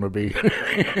one's going to be.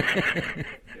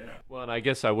 Well, and I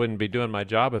guess I wouldn't be doing my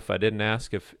job if I didn't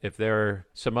ask if there are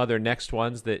some other next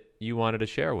ones that you wanted to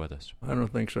share with us. I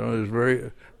don't think so.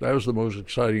 That was the most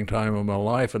exciting time of my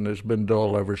life, and it's been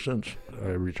dull ever since. I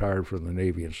retired from the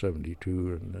Navy in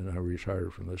 '72, and then I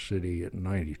retired from the city in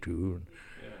 '92,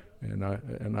 and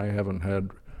I haven't had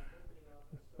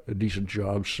a decent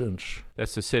job since.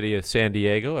 That's the city of San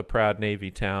Diego, a proud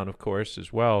Navy town, of course,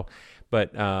 as well.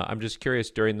 But I'm just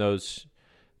curious, during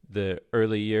the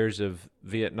early years of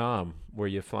Vietnam, were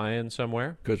you flying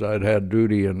somewhere? Because I'd had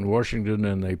duty in Washington,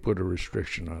 and they put a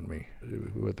restriction on me,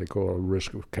 what they call a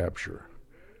risk of capture.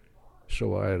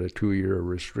 So I had a 2-year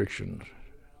restriction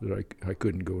that I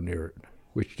couldn't go near it,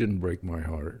 which didn't break my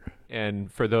heart.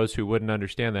 And for those who wouldn't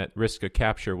understand that risk of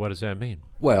capture, what does that mean?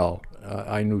 Well,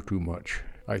 I knew too much.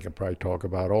 I can probably talk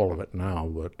about all of it now,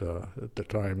 but at the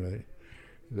time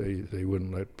they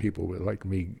wouldn't let people like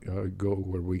me go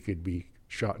where we could be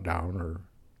shot down or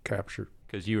captured.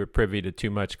 Because you were privy to too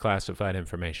much classified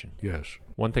information. Yes.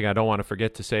 One thing I don't want to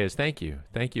forget to say is thank you.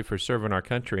 Thank you for serving our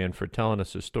country and for telling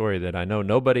us a story that I know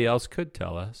nobody else could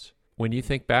tell us. When you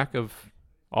think back of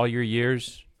all your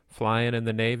years flying in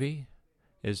the Navy,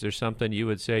 is there something you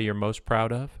would say you're most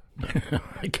proud of?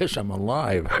 I guess I'm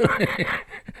alive.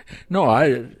 No,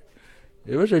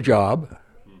 it was a job,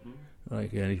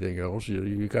 like anything else.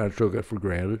 You kind of took it for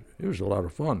granted. It was a lot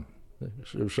of fun.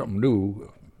 There was something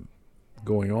new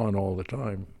going on all the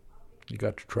time. You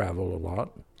got to travel a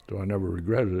lot, so I never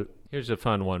regretted it. Here's a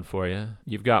fun one for you.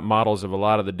 You've got models of a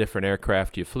lot of the different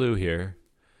aircraft you flew here,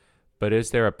 but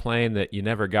is there a plane that you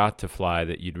never got to fly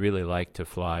that you'd really like to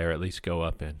fly or at least go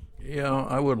up in? Yeah,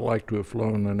 I would like to have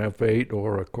flown an F-8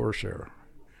 or a Corsair.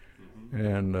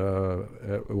 And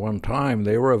at one time,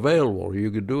 they were available.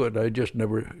 You could do it. I just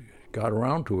never got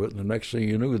around to it. And the next thing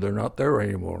you knew, they're not there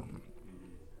anymore.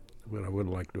 But I would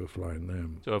like to have flown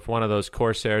them. So if one of those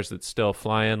Corsairs that's still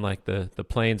flying, like the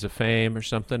Planes of Fame or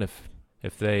something,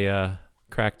 if they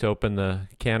cracked open the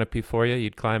canopy for you,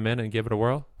 you'd climb in and give it a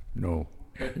whirl? No,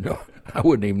 I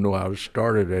wouldn't even know how to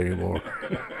start it anymore.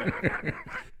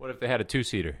 What if they had a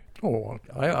 2-seater? Oh,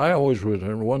 I always was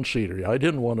in 1-seater. I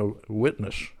didn't want to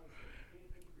witness,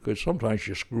 because sometimes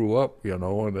you screw up,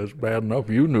 and it's bad enough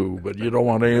you knew, but you don't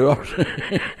want any else.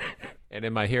 And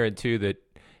am I hearing, too, that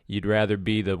you'd rather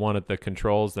be the one at the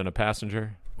controls than a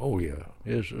passenger? Oh, yeah.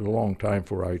 It's a long time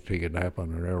before I take a nap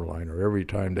on an airliner. Every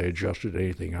time they adjusted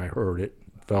anything, I heard it,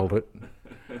 felt it,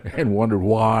 and wondered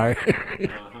why.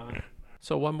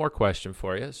 So one more question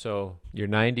for you. So you're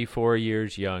 94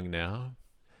 years young now.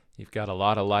 You've got a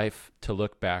lot of life to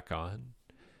look back on.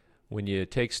 When you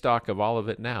take stock of all of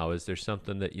it now, is there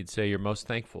something that you'd say you're most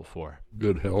thankful for?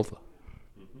 Good health.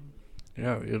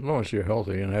 Yeah, as long as you're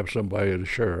healthy and have somebody to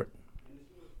share it,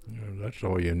 that's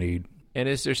all you need. And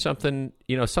is there something,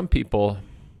 some people,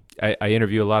 I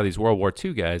interview a lot of these World War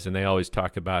II guys, and they always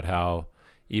talk about how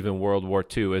even World War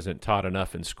II isn't taught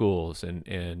enough in schools,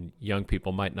 and young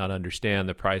people might not understand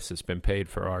the price that's been paid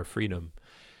for our freedom.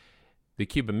 The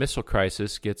Cuban Missile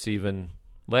Crisis gets even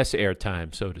less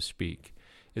airtime, so to speak.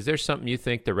 Is there something you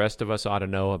think the rest of us ought to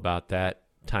know about that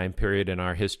time period in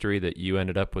our history that you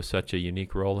ended up with such a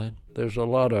unique role in? There's a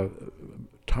lot of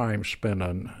time spent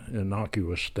on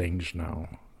innocuous things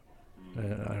now.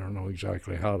 I don't know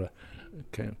exactly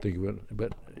can't think of it,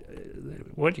 but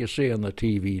what you see on the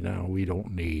TV now, we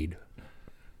don't need.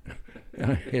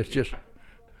 It's just,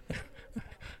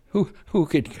 who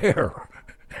could care?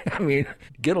 I mean,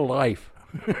 get a life.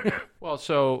 Well,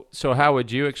 so how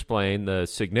would you explain the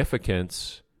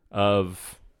significance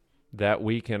of that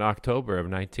week in October of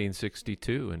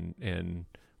 1962 and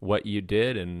what you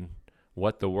did and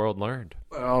what the world learned?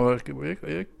 Well, it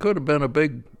could have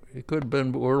been it could have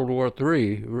been World War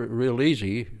III, real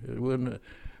easy. And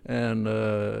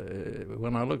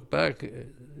when I look back,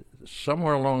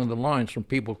 somewhere along the line, some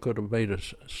people could have made a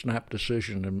snap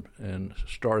decision and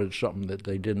started something that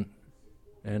they didn't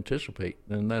anticipate.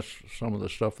 And that's some of the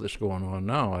stuff that's going on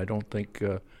now. I don't think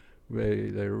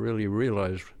they really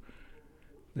realize.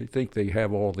 They think they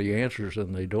have all the answers,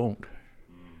 and they don't.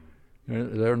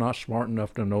 They're not smart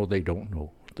enough to know they don't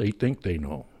know. They think they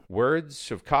know.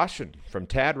 Words of caution from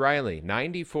Tad Riley,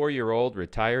 94-year-old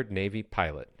retired Navy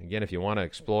pilot. Again, if you want to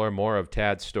explore more of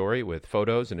Tad's story with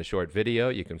photos and a short video,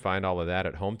 you can find all of that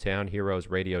at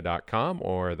hometownheroesradio.com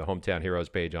or the Hometown Heroes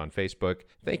page on Facebook.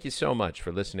 Thank you so much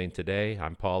for listening today.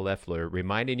 I'm Paul Leffler,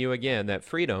 reminding you again that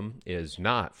freedom is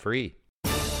not free.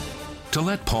 To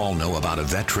let Paul know about a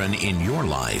veteran in your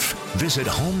life, visit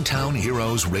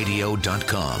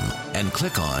hometownheroesradio.com and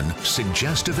click on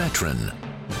Suggest a Veteran.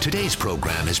 Today's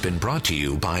program has been brought to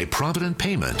you by Provident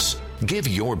Payments. Give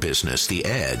your business the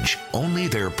edge only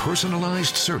their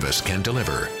personalized service can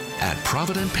deliver at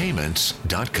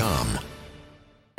providentpayments.com.